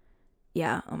funny.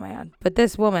 Yeah, oh my God. But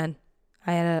this woman,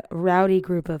 I had a rowdy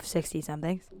group of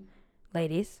 60-somethings,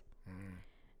 ladies.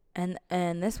 And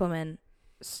this woman,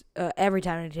 every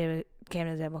time she came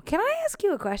to the table, can I ask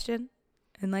you a question?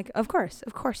 And like, of course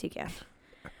you can.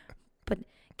 But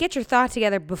get your thought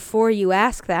together before you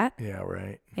ask that. Yeah,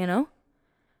 right. You know?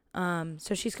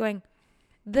 So she's going,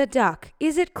 the duck,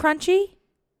 is it crunchy?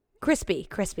 Crispy.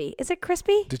 Is it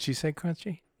crispy? Did she say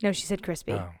crunchy? No, she said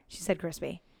crispy. Oh. She said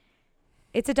crispy.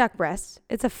 It's a duck breast.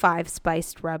 It's a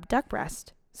 5-spiced rub duck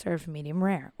breast, served medium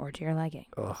rare or to your liking.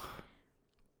 Ugh.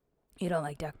 You don't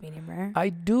like duck medium rare? I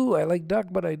do. I like duck,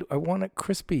 but I want it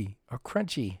crispy or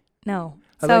crunchy. No.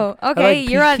 I So like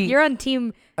you're on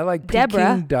team. I like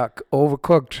Deborah. Peking duck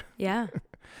overcooked. Yeah.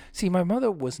 See, my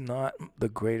mother was not the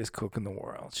greatest cook in the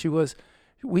world.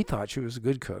 We thought she was a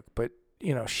good cook, but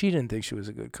she didn't think she was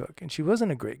a good cook, and she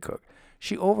wasn't a great cook.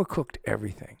 She overcooked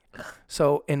everything.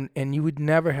 So, and you would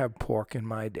never have pork in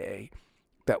my day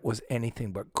that was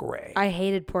anything but gray. I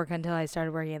hated pork until I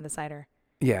started working at the cider.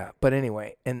 Yeah, but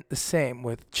anyway, and the same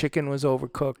with chicken was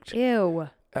overcooked. Ew.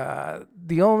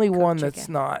 The only Cooked one chicken. that's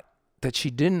not, that she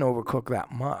didn't overcook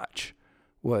that much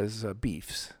was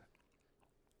beefs.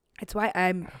 It's why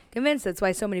I'm convinced that's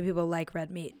why so many people like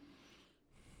red meat.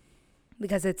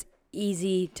 Because it's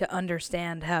easy to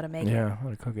understand how to make it. Yeah, how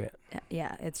to cook it.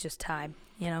 Yeah, it's just time.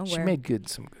 She made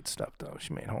some good stuff though.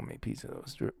 She made homemade pizza that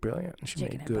was brilliant, and she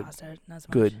chicken made and good pasta, not so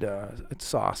much. good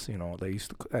sauce.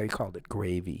 They called it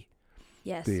gravy.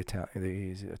 Yes. They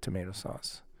use tomato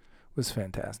sauce. It was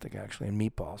fantastic actually, and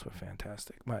meatballs were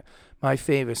fantastic. My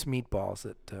favorite meatballs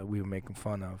that we were making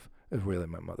fun of is really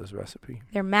my mother's recipe.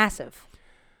 They're massive.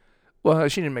 Well,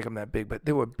 she didn't make them that big, but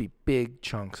there would be big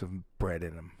chunks of bread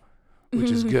in them, which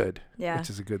is good. Yeah.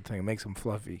 Which is a good thing. It makes them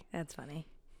fluffy. That's funny.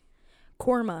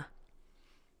 Korma.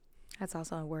 That's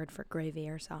also a word for gravy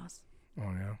or sauce.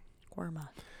 Oh yeah. Korma.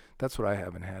 That's what I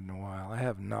haven't had in a while. I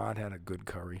have not had a good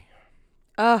curry.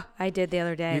 Oh, I did the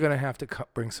other day. You're gonna have to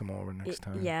bring some over next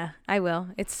time. Yeah, I will.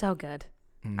 It's so good.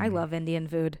 I Mm. love Indian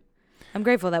food. I'm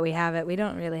grateful that we have it. We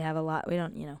don't really have a lot. We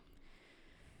don't, You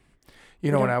we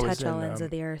know, don't when I was touch all ends in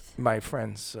of the earth. my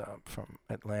friends from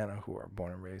Atlanta who are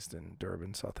born and raised in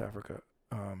Durban, South Africa,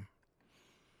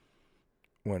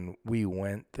 when we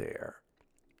went there,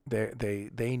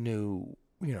 they knew,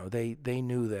 they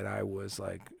knew that I was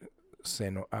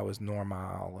I was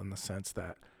normal in the sense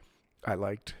that I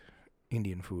liked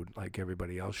Indian food like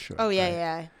everybody else should. Oh yeah, right?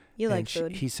 yeah. You like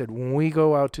food. He said, when we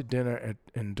go out to dinner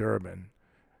in Durban,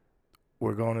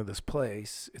 we're going to this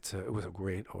place. It was a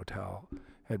great hotel,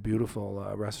 had a beautiful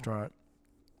restaurant,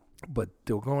 but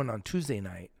they were going on Tuesday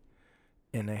night,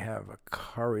 and they have a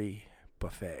curry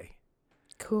buffet.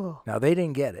 Cool. Now they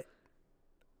didn't get it,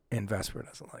 and Vesper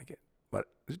doesn't like it, but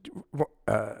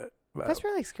That's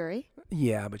really scary.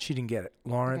 yeah, but she didn't get it.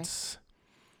 Lawrence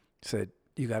said,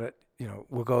 you got to,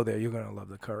 we'll go there. You're gonna love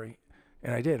the curry.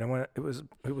 And I did. I went. It was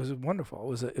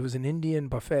wonderful. It was an Indian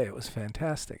buffet. It was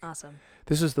fantastic. Awesome.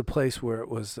 This is the place where it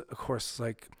was, of course,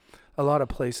 like a lot of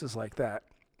places like that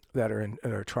are in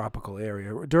a tropical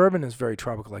area. Durban is very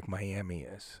tropical, like Miami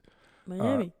is.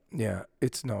 Miami. Yeah,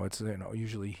 it's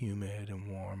usually humid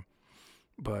and warm,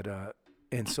 but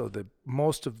and so the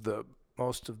most of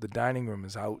the dining room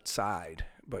is outside,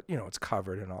 but it's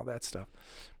covered and all that stuff.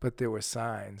 But there were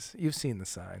signs. You've seen the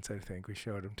signs, I think. We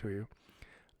showed them to you.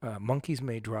 Monkeys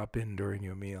may drop in during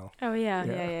your meal. Oh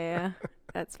yeah.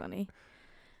 That's funny.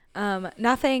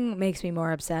 Nothing makes me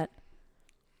more upset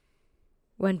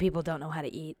when people don't know how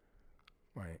to eat.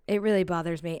 Right. It really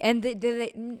bothers me, and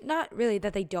they not really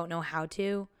that they don't know how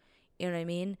to, you know what I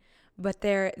mean? But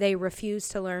they refuse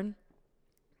to learn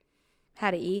how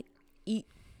to eat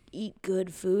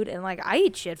good food, and like I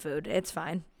eat shit food. It's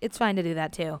fine. It's fine to do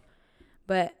that too,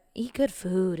 but eat good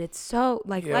food. It's so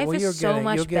life is so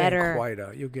much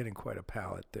better. You're getting quite a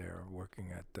palate there working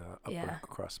at the upper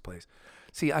crust place.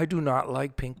 See, I do not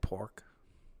like pink pork.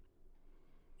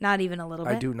 Not even a little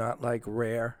bit. I do not like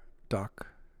rare duck.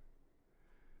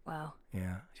 Wow.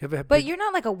 Yeah. You ever have but you're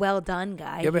not like a well done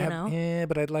guy, you know? Yeah,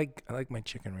 but I like my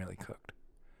chicken really cooked.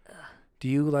 Ugh. Do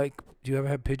you ever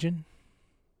have pigeon?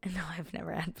 No, I've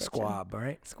never had pigeon. Squab,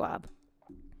 right? Squab.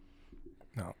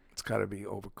 No, it's got to be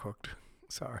overcooked.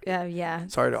 Sorry. Yeah.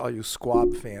 Sorry to all you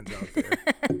squab fans out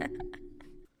there.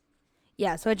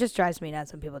 Yeah, so it just drives me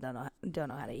nuts when people don't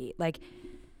know how to eat. Like,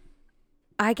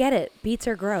 I get it. Beets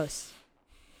are gross.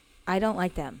 I don't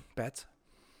like them. Bets?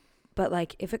 But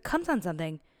like, if it comes on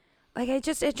something, like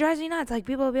it drives me nuts. Like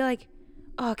people will be like,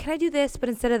 "Oh, can I do this? But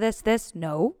instead of this,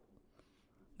 no,"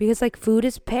 because like food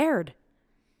is paired.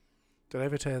 Did I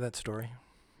ever tell you that story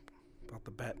about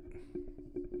the bet?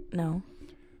 No.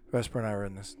 Vesper and I were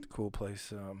in this cool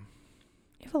place. You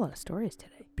have a lot of stories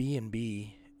today.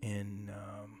 B&B in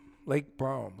Lac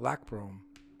Brome.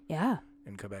 Yeah.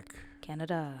 In Quebec.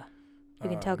 Canada. You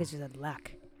can tell because you said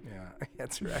lac. Yeah,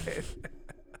 that's right.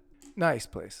 Nice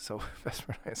place. So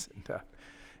Vesper and I sit down.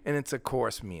 And it's a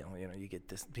course meal. You get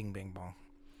this bing, bang, bong.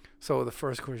 So the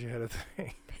first course you had a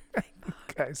thing. The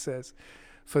guy says,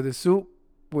 for the soup,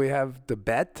 we have the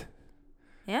bet.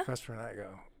 Yeah. Vesper and I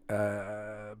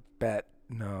go, bet.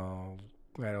 No,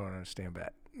 I don't understand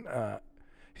bet.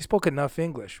 He spoke enough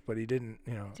English, but he didn't,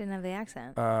 Didn't have the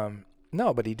accent.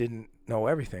 No, but he didn't know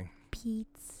everything.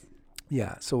 Pete's.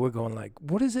 Yeah. So we're going like,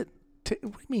 what is it? What do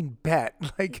you mean bet?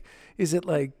 Like, is it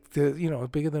like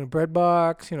bigger than a bread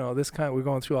box? This kind. We're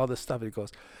going through all this stuff. And he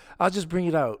goes, I'll just bring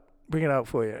it out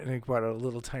for you. And he brought out a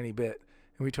little tiny bit,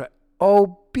 and we tried.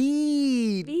 Oh,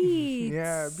 beets.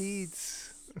 Yeah,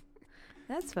 beets.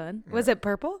 That's fun. Yeah. Was it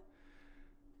purple?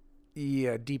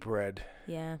 Yeah, deep red.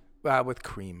 Yeah. With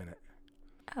cream in it.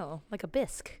 Oh, like a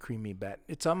bisque. Creamy bet.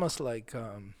 It's almost like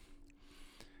a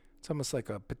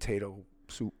potato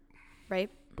soup. Right.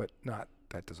 But not.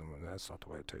 That's not the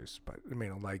way it tastes. But I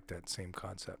mean, I like that same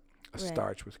concept. A Right.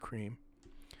 starch with cream.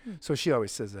 So she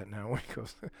always says that now when he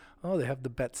goes, oh, they have the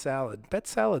bet salad. Bet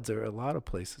salads are a lot of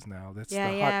places now. That's the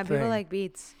hot thing. People like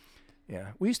beets.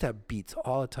 Yeah. We used to have beets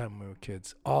all the time when we were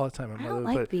kids. All the time. I don't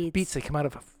like beets. Beets, they come out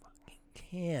of a fucking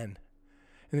can.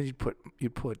 And then you'd put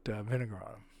vinegar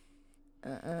on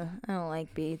them. I don't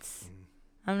like beets.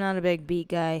 I'm not a big beet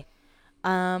guy.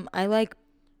 I like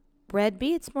red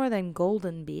beets more than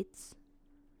golden beets.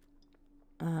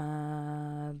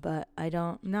 But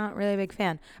not really a big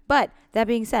fan. But that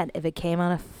being said, if it came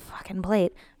on a fucking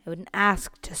plate, I wouldn't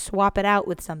ask to swap it out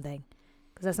with something,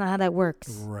 because that's not how that works.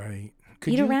 Right.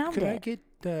 Eat around Could it. I get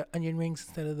the onion rings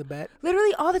instead of the bet?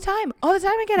 Literally all the time. All the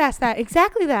time I get asked that.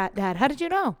 Exactly that, Dad. How did you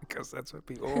know? Because that's what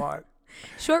people want.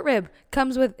 Short rib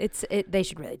comes with they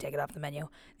should really take it off the menu.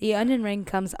 The onion ring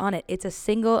comes on it. It's a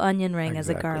single onion ring as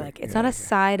a garlic. It's not a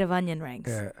side of onion rings.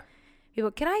 Yeah.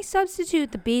 People, can I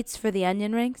substitute the beets for the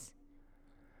onion rings?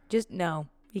 Just no,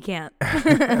 you can't.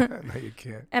 No, you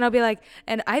can't. And I'll be like,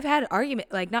 and I've had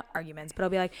not arguments, but I'll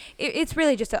be like, it's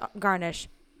really just a garnish.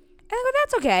 And I go,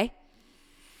 that's okay.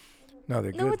 No,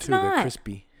 they're No, good it's too. not. They're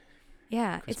crispy.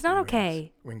 Yeah, Crispy it's not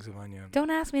okay. Rings of onion. Don't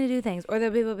ask me to do things. Or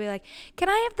the people will be like, can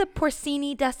I have the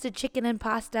porcini dusted chicken and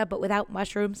pasta, but without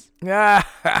mushrooms? Yeah.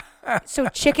 So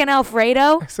chicken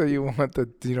Alfredo? So you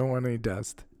don't want any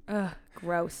dust. Ugh,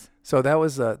 gross. So that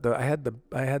was I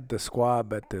had the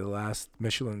squab at the last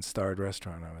Michelin starred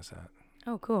restaurant I was at.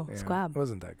 Oh, cool. Yeah, Squab. It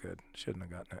wasn't that good. Shouldn't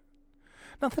have gotten it.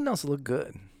 Nothing else looked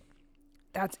good.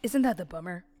 Isn't that the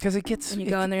bummer? Because it gets when you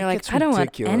go in there, you're like, I don't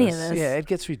want any of this. Yeah, it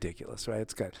gets ridiculous, right?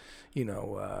 It's got,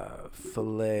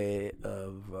 fillet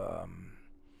of,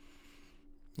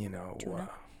 Tuna?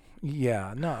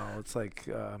 yeah, no, it's like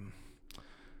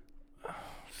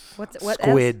What else?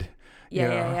 squid. Yeah, you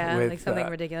know, yeah, yeah. with, Like something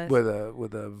ridiculous.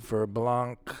 with a ver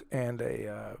blanc and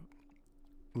a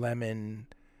lemon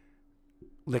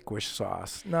licorice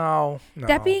sauce. No.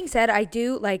 That being said, I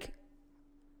do like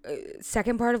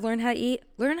second part of learn how to eat.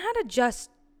 Learn how to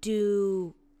just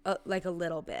do like a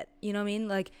little bit. You know what I mean?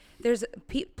 Like there's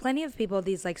plenty of people,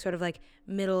 these like sort of like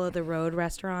middle of the road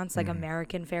restaurants, like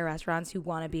American fare restaurants, who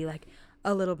want to be like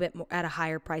a little bit more at a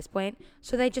higher price point.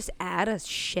 So they just add a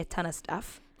shit ton of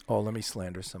stuff. Oh, let me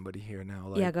slander somebody here now.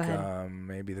 Like, yeah, go ahead.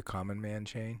 Maybe the Common Man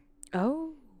chain.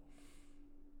 Oh.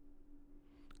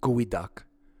 Gooey duck.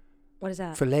 What is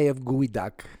that? Filet of gooey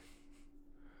duck.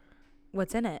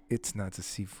 What's in it? It's not a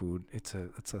seafood. It's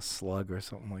a slug or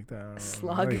something like that.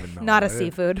 Slug? I don't even know. Not a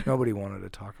seafood. Nobody wanted to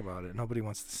talk about it. Nobody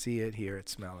wants to see it, hear it,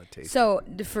 smell it, taste it. So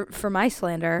for my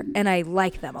slander, and I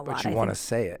like them a lot. But you want to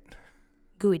say it.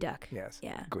 Gooey duck. Yes.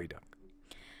 Yeah. Gooey duck.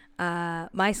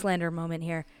 My slander moment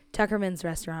here. Tuckerman's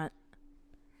restaurant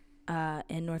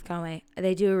in North Conway.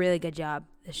 They do a really good job.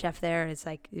 The chef there is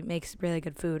like, it makes really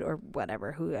good food, or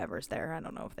whatever, whoever's there. I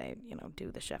don't know if they,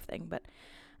 do the chef thing, but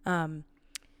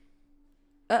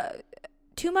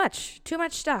too much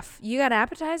stuff. You got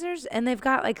appetizers, and they've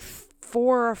got like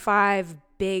 4 or 5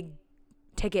 big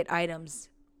ticket items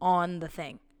on the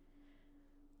thing.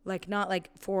 Like, not like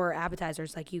 4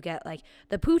 appetizers. Like, you get like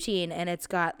the poutine, and it's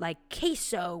got like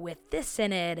queso with this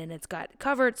in it, and it's got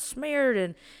covered,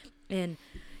 smeared, and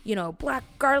black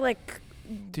garlic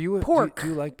pork. Do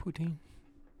you like poutine?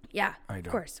 Yeah, I don't.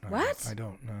 of course. I What? I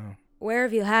don't know. Where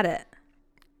have you had it?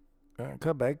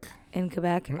 Quebec. In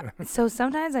Quebec. So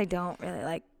sometimes I don't really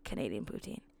like Canadian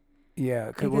poutine. Yeah,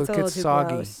 It because gets a it little gets too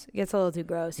soggy. gross. It gets a little too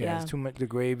gross. Yeah, Yeah. it's too much the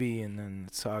gravy, and then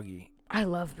it's soggy. I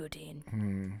love poutine.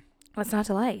 Mm. What's not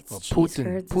to like? It's Well, cheese Putin-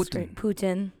 curds, it's great. Putin.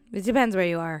 Poutine. It depends where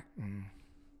you are. Mm.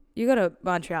 You go to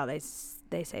Montreal, they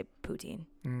say poutine.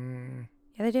 Mm.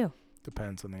 Yeah, they do.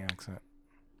 Depends on the accent.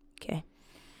 Okay.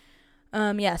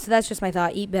 Yeah, so that's just my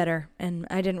thought. Eat better. And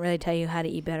I didn't really tell you how to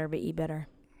eat better, but eat better.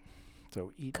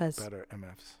 So eat 'Cause better,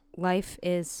 MFs. Life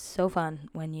is so fun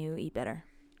when you eat better.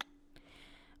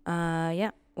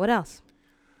 Yeah. What else?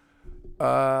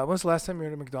 When's the last time you were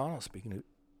at a McDonald's? Speaking of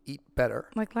eat better.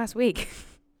 Like last week.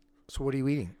 So what are you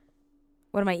eating?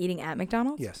 What am I eating at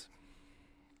McDonald's? Yes.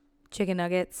 Chicken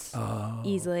nuggets. Oh.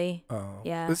 Easily. Oh.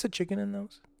 Yeah. Is there chicken in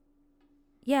those?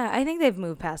 Yeah, I think they've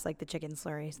moved past like the chicken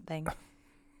slurries thing.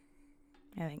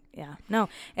 I think, yeah. No,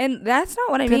 and that's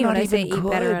not what I They're mean when not I say even eat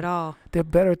better good. at all. They're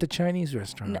better at the Chinese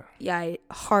restaurant. No, yeah, I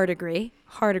hard agree.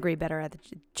 Hard agree better at the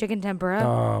chicken tempura.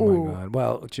 Oh Ooh. my god.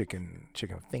 Well, chicken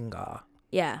finger.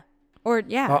 Yeah. Or,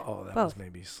 yeah. Uh-oh, that was both.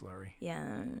 maybe slurry.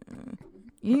 Yeah.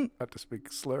 I have to speak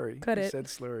slurry. Cut you it. said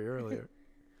slurry earlier.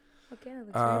 Okay, that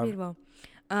looks very beautiful.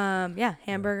 Yeah,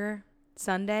 hamburger,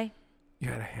 Sunday, You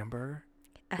had a hamburger?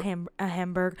 a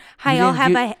hamburger. Hi, You I'll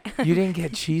didn't have a You didn't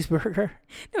get cheeseburger?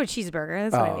 no cheeseburger.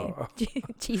 That's what I mean. Oh.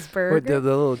 Cheeseburger. What, the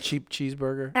little cheap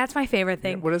cheeseburger? That's my favorite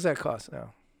Yeah, thing. what does that cost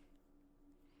now?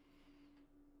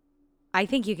 I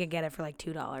think you can get it for like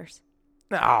 $2.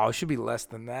 No, it should be less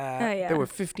than that. Oh, yeah. They were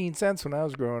 15 cents when I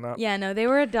was growing up. Yeah, no, they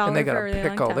were $1 and they got for a a really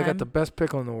pickle. long time. They got the best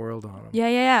pickle in the world on them.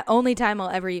 Yeah. Only time I'll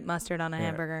ever eat mustard on a Yeah.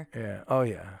 hamburger. Yeah. Oh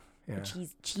yeah. A Yeah.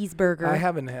 cheeseburger. I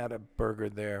haven't had a burger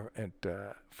there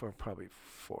for probably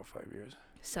 4 or 5 years.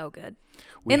 So good.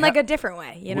 We In like ha- a different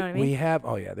way. You know what I mean? We have.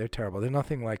 Oh yeah, they're terrible. They're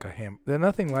nothing like They're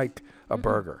nothing like a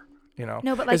burger. You know.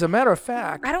 No, but like as a matter of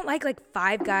fact, I don't like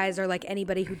Five Guys or like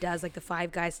anybody who does like the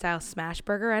Five Guys style smash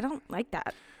burger. I don't like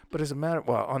that. but as a matter,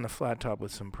 well, on the flat top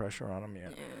with some pressure on them, yeah.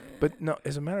 But no,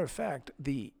 as a matter of fact,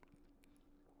 you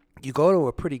go to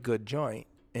a pretty good joint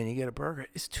and you get a burger.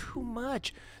 It's too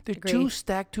much. They're Agree. too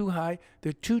stacked too high.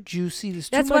 They're too juicy. There's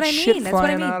That's too what much I shit mean. That's what I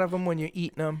flying mean. out of them when you're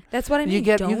eating them. That's what I mean. You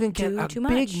can Don't get do a too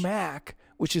Big much. Mac,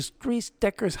 which is 3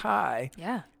 stickers high,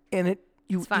 Yeah. and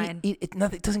It's fine. it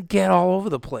nothing. It doesn't get all over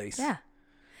the place. Yeah.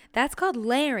 That's called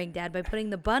layering, Dad. By putting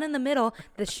the bun in the middle,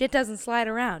 the shit doesn't slide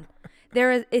around.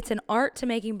 It's an art to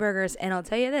making burgers, and I'll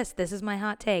tell you this is my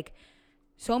hot take.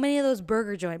 So many of those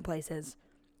burger joint places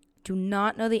do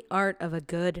not know the art of a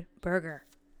good burger.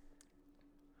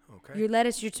 Okay. Your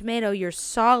lettuce, your tomato, your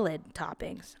solid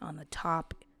toppings on the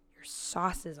top, your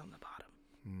sauces on the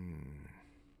bottom.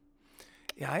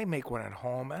 Yeah, I make one at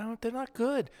home. They're not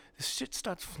good. The shit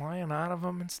starts flying out of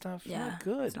them and stuff. It's not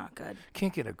good. It's not good.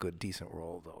 Can't get a good, decent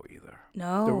roll though either.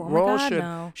 No, The oh my roll God,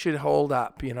 no. should hold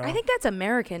up. You know. I think that's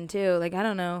American too. Like, I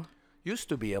don't know. Used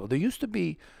to be able. There used to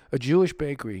be a Jewish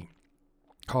bakery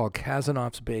called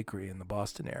Kazanoff's Bakery in the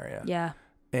Boston area. Yeah.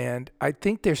 And I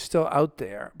think they're still out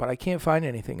there, but I can't find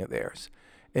anything of theirs.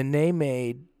 And they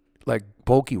made like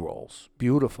bulky rolls,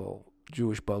 beautiful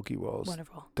Jewish bulky rolls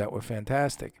Wonderful. that were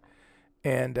fantastic.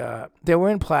 And they were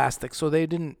in plastic, so they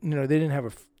didn't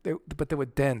have but they were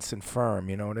dense and firm.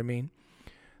 You know what I mean?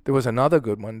 There was another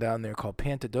good one down there called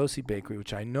Pantadosi Bakery,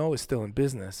 which I know is still in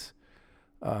business.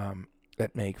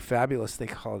 That make fabulous. They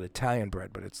call it Italian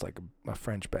bread, but it's like a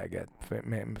French baguette.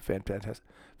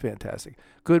 Fantastic.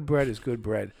 Good bread is good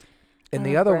bread. And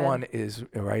the other one is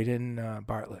right in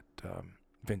Bartlett,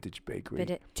 Vintage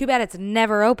Bakery. Too bad it's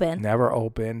never open. Never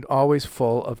opened. Always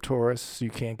full of tourists. You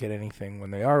can't get anything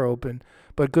when they are open,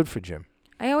 but good for Jim.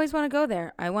 I always want to go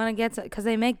there. I want to get some, because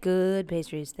they make good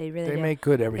pastries. They really do. They make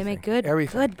good everything. They make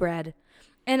good bread.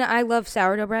 And I love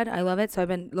sourdough bread. I love it. So I've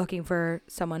been looking for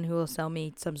someone who will sell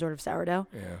me some sort of sourdough.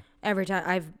 Yeah. Every time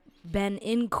I've been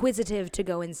inquisitive to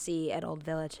go and see at Old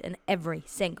Village, and every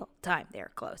single time they're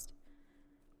closed.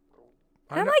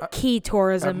 I like key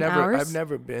tourism hours. I've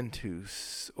never been to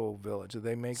Old Village. Do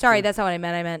they make? Sorry, that's not what I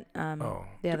meant. I meant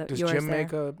the other. Does yours Jim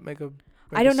there. make a?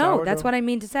 I don't know. Sourdough? That's what I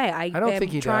mean to say. I don't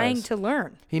think he trying does. to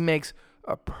learn. He makes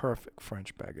a perfect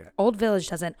French baguette. Old Village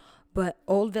doesn't, but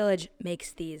Old Village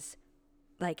makes these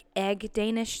like egg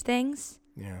Danish things.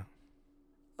 Yeah.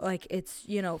 Like it's,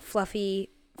 fluffy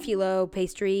phyllo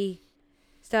pastry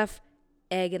stuff,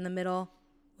 egg in the middle,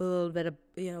 with a little bit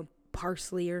of,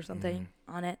 parsley or something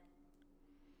on it.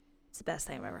 It's the best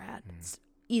thing I've ever had. It's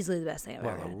easily the best thing I've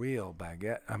ever had. Well, a real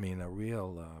baguette, a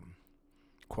real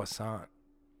croissant.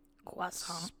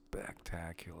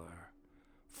 Spectacular.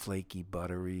 Flaky,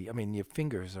 buttery. Your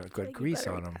fingers are good grease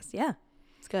on them. Yeah,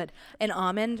 it's good. An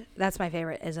almond, that's my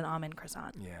favorite, is an almond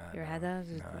croissant. Yeah. You ever had those?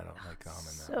 No, I don't like almond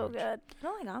that so much. good. You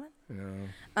don't like almond?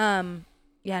 No.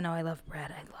 Yeah, no, I love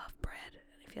bread. I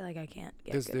feel like I can't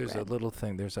get good There's bread. a little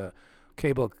thing. There's a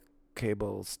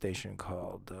cable station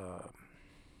called... oh,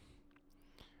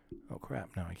 crap.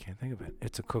 No, I can't think of it.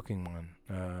 It's a cooking one.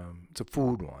 It's a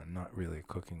food one, not really a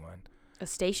cooking one. A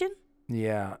station?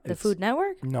 Yeah. The Food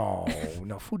Network? No.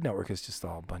 Food Network is just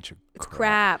all a bunch of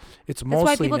crap. It's That's mostly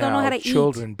why people don't know how to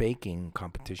children baking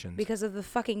competitions. Because of the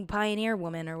fucking pioneer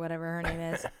woman or whatever her name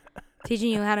is. Teaching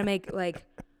you how to make, like,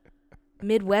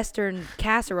 Midwestern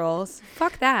casseroles.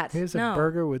 Fuck that. Here's no. a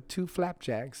burger with 2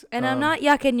 flapjacks. And I'm not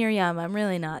yucking your yum. I'm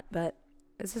really not. But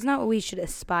this is not what we should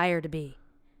aspire to be.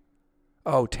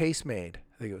 Oh, Taste Made,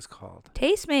 I think it was called.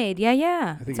 Taste Made.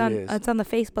 Yeah. I think it is. It's on the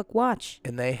Facebook Watch.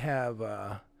 And they have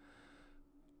a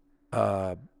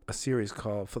series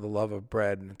called For the Love of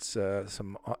Bread, and it's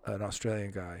an Australian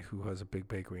guy who has a big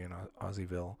bakery in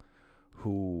Aussieville,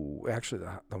 who actually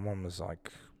the one was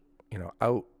like,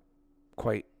 out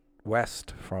quite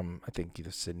west from, I think,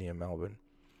 either Sydney or Melbourne,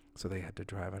 so they had to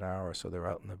drive an hour, so they're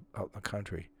out in the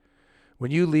country. When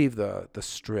you leave the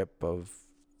strip of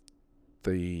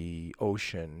the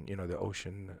ocean, the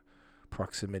ocean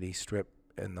proximity strip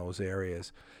in those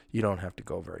areas, you don't have to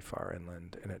go very far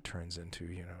inland, and it turns into,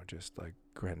 just like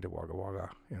Grand Wagga Wagga,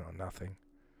 nothing.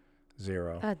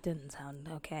 Zero. That didn't sound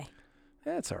okay.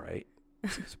 Yeah, it's all right.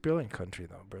 It's a brilliant country,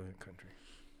 though. Brilliant country.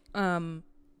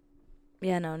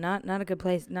 Yeah, no, not a good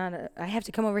place. I have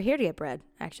to come over here to get bread,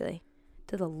 actually,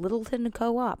 to the Littleton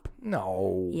Co-op.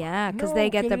 No. Yeah, because they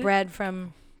get the bread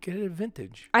from... Get it at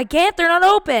Vintage. I can't. They're not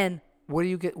open. Where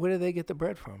do they get the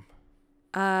bread from?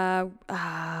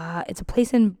 It's a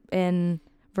place in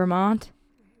Vermont.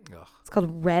 Ugh. It's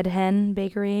called Red Hen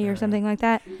Bakery or something like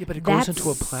that. Yeah, but it goes into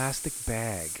a plastic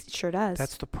bag. It sure does.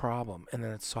 That's the problem, and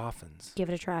then it softens. Give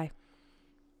it a try.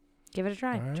 Give it a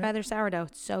try. Right. Try their sourdough.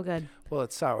 It's so good. Well,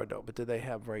 it's sourdough, but do they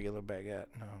have regular baguette?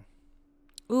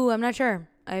 No. Ooh, I'm not sure.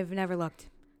 I've never looked.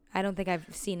 I don't think I've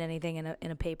seen anything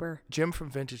in a paper. Jim from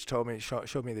Vintage told me,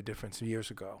 showed me the difference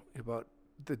years ago about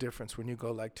the difference when you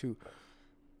go like to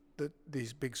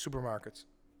these big supermarkets,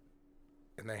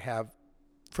 and they have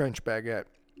French baguette.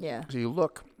 Yeah. So you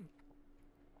look,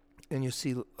 and you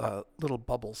see little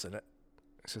bubbles in it.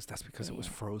 It says that's because it was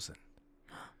frozen.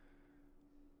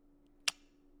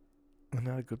 Isn't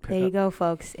that a good pickup? There you go,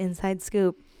 folks. Inside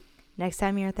scoop. Next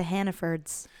time you're at the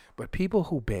Hannafords. But people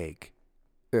who bake,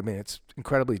 it's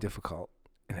incredibly difficult,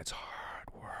 and it's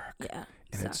hard work. Yeah.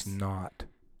 And it's not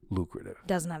lucrative.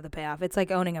 Doesn't have the payoff. It's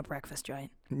like owning a breakfast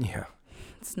joint. Yeah.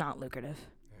 It's not lucrative.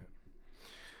 Yeah.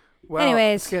 Well,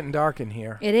 anyways, it's getting dark in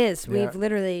here. It is. Yeah. We've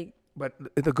literally... But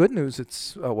the good news,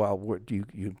 it's,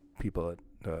 you people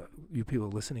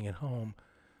listening at home.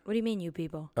 What do you mean, you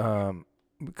people?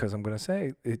 Because I'm going to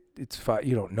say, it's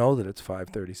you don't know that it's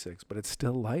 5:36, but it's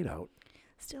still light out.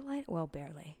 Still light? Well,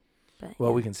 barely. But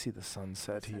well, we can see the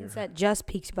sunset here. Sunset just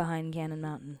peaks behind Cannon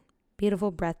Mountain. Beautiful,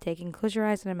 breathtaking. Close your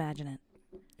eyes and imagine it.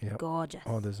 Yep. Gorgeous.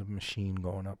 Oh, there's a machine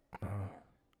going up.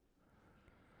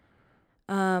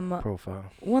 Profile.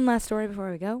 One last story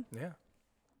before we go. Yeah.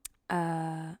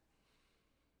 I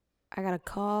got a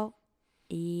call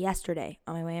yesterday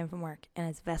on my way in from work, and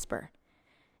it's Vesper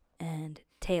and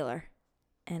Taylor,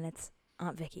 and it's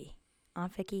Aunt Vicky,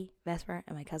 Vesper,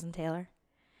 and my cousin Taylor,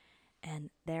 and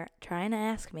they're trying to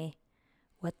ask me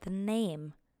what the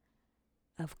name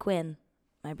of Quinn,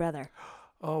 my brother.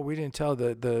 Oh, we didn't tell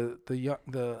the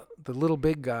little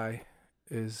big guy,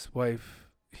 his wife.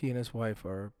 He and his wife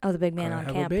are Oh, the big man gonna on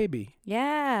have camp. a baby.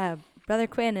 Yeah, brother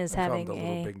Quinn is I call having him the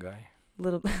little big guy.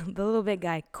 the little big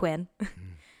guy Quinn,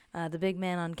 Mm. the big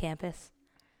man on campus.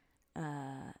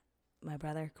 My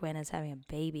brother Quinn is having a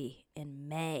baby in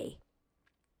May.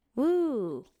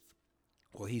 Woo!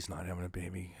 Well, he's not having a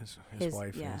baby. His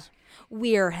wife is.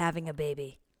 We're having a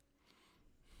baby.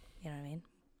 You know what I mean?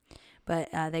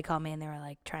 But they called me and they were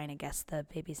like trying to guess the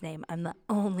baby's name. I'm the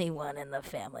only one in the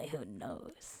family who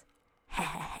knows.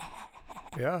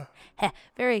 Yeah.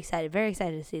 Very excited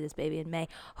to see this baby in May.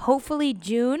 Hopefully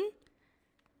June.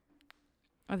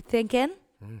 I'm thinking.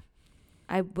 Mm.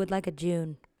 I would like a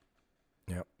June.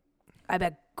 Yep. I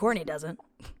bet Courtney doesn't.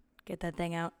 Get that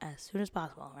thing out as soon as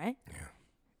possible, right?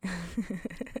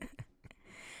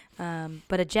 Yeah.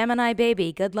 But a Gemini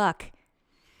baby, good luck.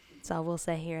 That's all we'll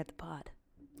say here at the pod.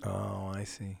 Oh, I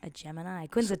see. A Gemini.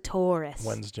 Quinn's a Taurus.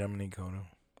 When's Gemini go to?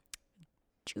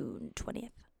 June 20th.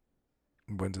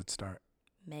 When's it start?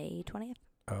 May 20th.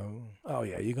 Oh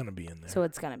yeah, you're gonna be in there. So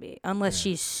it's going to be. Unless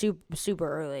Yeah. she's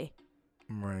super early.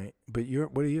 Right, but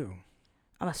what are you?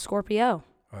 I'm a Scorpio.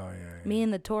 Oh yeah. Me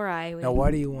and the Tauri. Now, why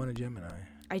do you want a Gemini?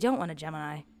 I don't want a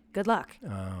Gemini. Good luck.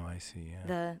 Oh, I see.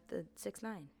 Yeah. The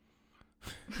 6'9".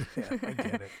 Yeah, I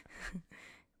get it.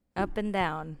 Up and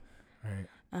down. Right.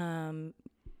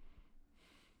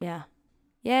 Yeah.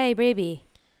 Yay, baby.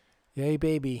 Yay,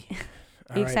 baby.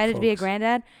 Are you excited to be a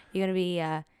granddad? You gonna be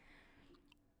are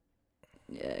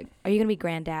you gonna be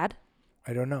granddad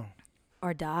I don't know.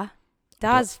 or da?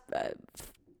 Da's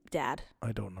dad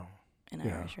I don't know. in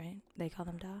Yeah. Irish, right? They call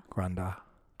them da. Granda.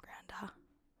 Granda.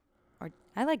 Or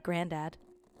I like granddad.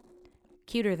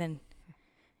 Cuter than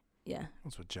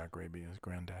That's what Jack Raby is,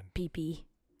 granddad. PP.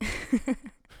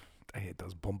 I hate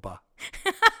those bumpa.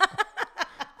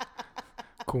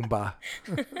 Kumba.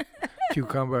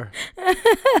 Cucumber.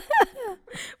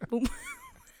 Boom.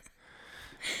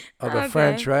 Oh, the Okay.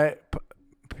 French, right?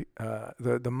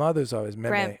 The mother's always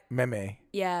meme. Meme.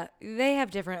 Yeah, they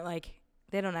have different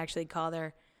they don't actually call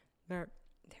their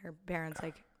parents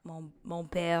mon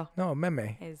père No,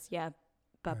 meme. is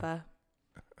papa.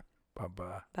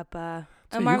 Papa. Papa.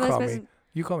 So A you Marvelous call me- Mrs.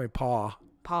 You call me Pa.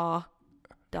 Pa.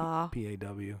 Da.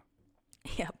 P-A-W.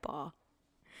 Yeah, Pa.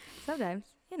 Sometimes.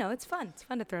 It's fun. It's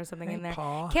fun to throw something in there.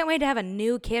 Pa. Can't wait to have a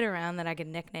new kid around that I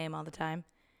can nickname all the time.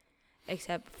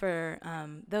 Except for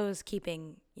those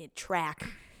keeping track.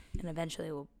 And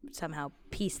eventually we'll somehow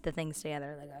piece the things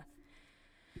together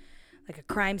like a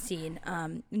crime scene.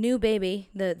 New baby,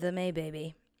 the May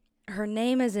baby. Her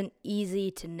name isn't easy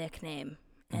to nickname.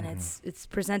 And it's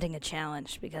presenting a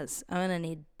challenge because I'm going to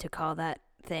need to call that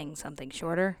thing something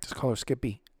shorter. Just call her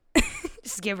Skippy.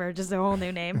 Just give her just a whole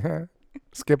new name.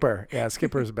 Skipper. Yeah,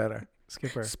 Skipper's better.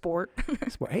 Skipper. Sport.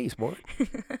 Hey, sport.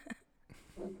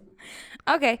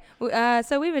 Okay.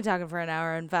 So we've been talking for an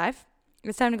hour and 5.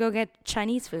 It's time to go get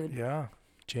Chinese food. Yeah.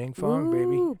 Jang Fong,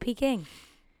 baby. Ooh, Peking.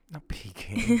 Not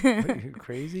Peking. What, are you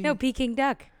crazy? No, Peking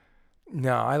duck.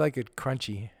 No, I like it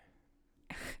crunchy.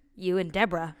 You and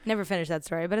Deborah. Never finished that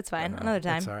story, but it's fine. Another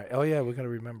time. That's all right. Oh, yeah, we're going to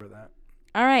remember that.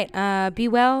 All right. Be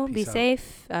well. Peace be out.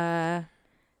 safe.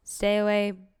 Stay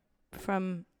away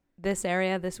from this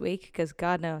area this week because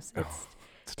God knows it's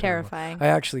terrible. terrifying. I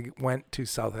actually went to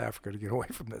South Africa to get away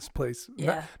from this place.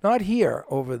 Yeah. Not here,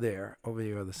 over there, over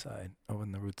the other side, over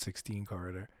in the Route 16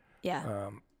 corridor. Yeah.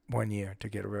 1 year to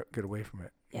get away from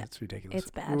it. Yeah. It's ridiculous.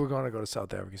 It's bad. We were going to go to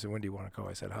South Africa. He said, when do you want to go?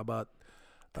 I said, how about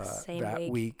The same that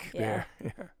week Yeah. there?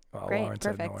 Yeah. Well, Great, Lawrence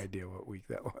had no perfect. idea what week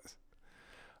that was.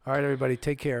 All right, everybody,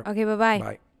 take care. Okay, bye-bye.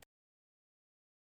 Bye.